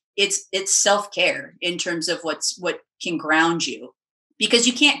it's self-care in terms of what can ground you, because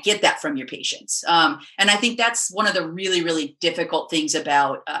you can't get that from your patients. And I think that's one of the really, really difficult things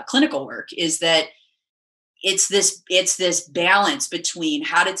about clinical work is that it's this balance between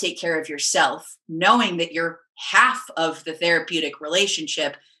how to take care of yourself, knowing that you're half of the therapeutic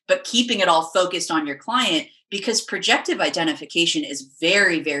relationship, but keeping it all focused on your client, because projective identification is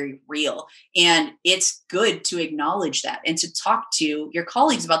very, very real. And it's good to acknowledge that and to talk to your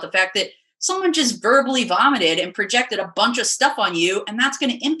colleagues about the fact that someone just verbally vomited and projected a bunch of stuff on you, and that's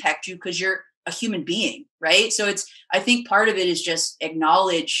going to impact you because you're a human being, right? So I think part of it is just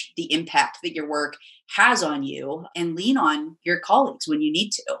acknowledge the impact that your work has on you and lean on your colleagues when you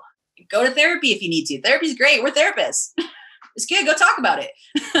need to. Go to therapy if you need to. Therapy's great. We're therapists. It's good. Go talk about it.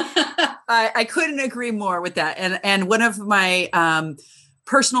 I couldn't agree more with that. And one of my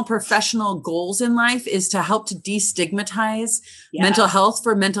personal professional goals in life is to help to destigmatize mental health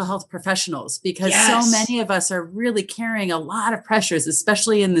for mental health professionals, because so many of us are really carrying a lot of pressures,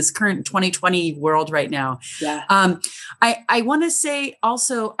 especially in this current 2020 world right now. Yeah. I want to say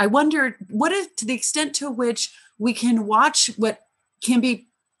also, I wonder what if, to the extent to which we can watch what can be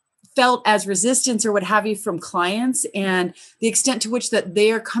felt as resistance or what have you from clients, and the extent to which that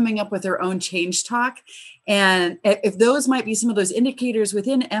they are coming up with their own change talk. And if those might be some of those indicators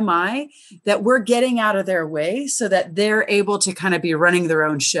within MI that we're getting out of their way so that they're able to kind of be running their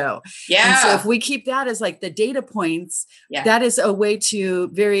own show. Yeah. And so if we keep that as like the data points, that is a way to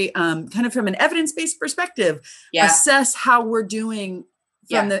very kind of from an evidence-based perspective, assess how we're doing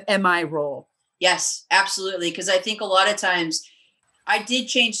from the MI role. Yes, absolutely. Because I think a lot of times I did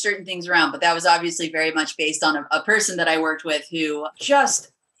change certain things around, but that was obviously very much based on a person that I worked with who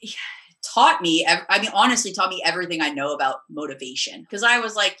just honestly taught me everything I know about motivation. Because I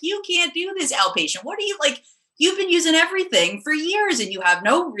was like, you can't do this outpatient. What are you like? You've been using everything for years and you have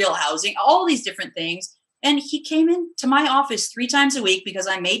no real housing, all these different things. And he came into my office 3 times a week because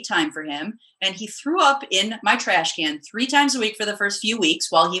I made time for him. And he threw up in my trash can 3 times a week for the first few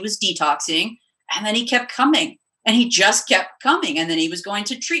weeks while he was detoxing. And then he kept coming. And he just kept coming. And then he was going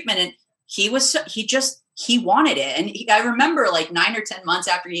to treatment, and he wanted it. And I remember like 9 or 10 months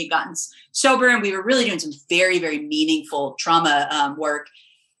after he had gotten sober and we were really doing some very, very meaningful trauma work.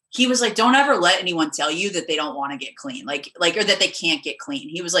 He was like, don't ever let anyone tell you that they don't want to get clean, or that they can't get clean.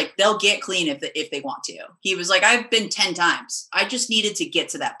 He was like, they'll get clean if they want to. He was like, I've been 10 times. I just needed to get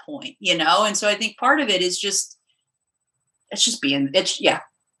to that point, And so I think part of it is just being there.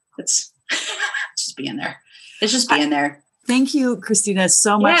 It's just being there. Thank you, Christina,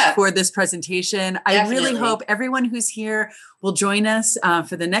 so much for this presentation. Definitely. I really hope everyone who's here will join us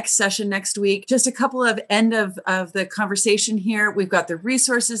for the next session next week. Just a couple of end of the conversation here. We've got the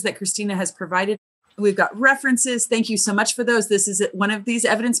resources that Christina has provided. We've got references. Thank you so much for those. This is one of these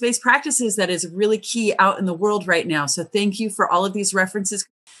evidence-based practices that is really key out in the world right now. So thank you for all of these references.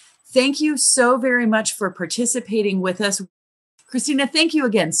 Thank you so very much for participating with us. Christina, thank you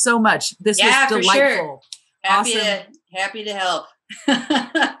again so much. This was delightful. Sure. Happy to help.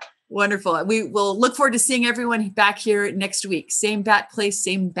 Wonderful. We will look forward to seeing everyone back here next week. Same bat place,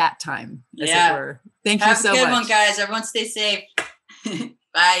 same bat time, as it were. Thank you so much. Have a good one, guys. Everyone stay safe.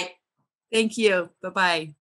 Bye. Thank you. Bye-bye.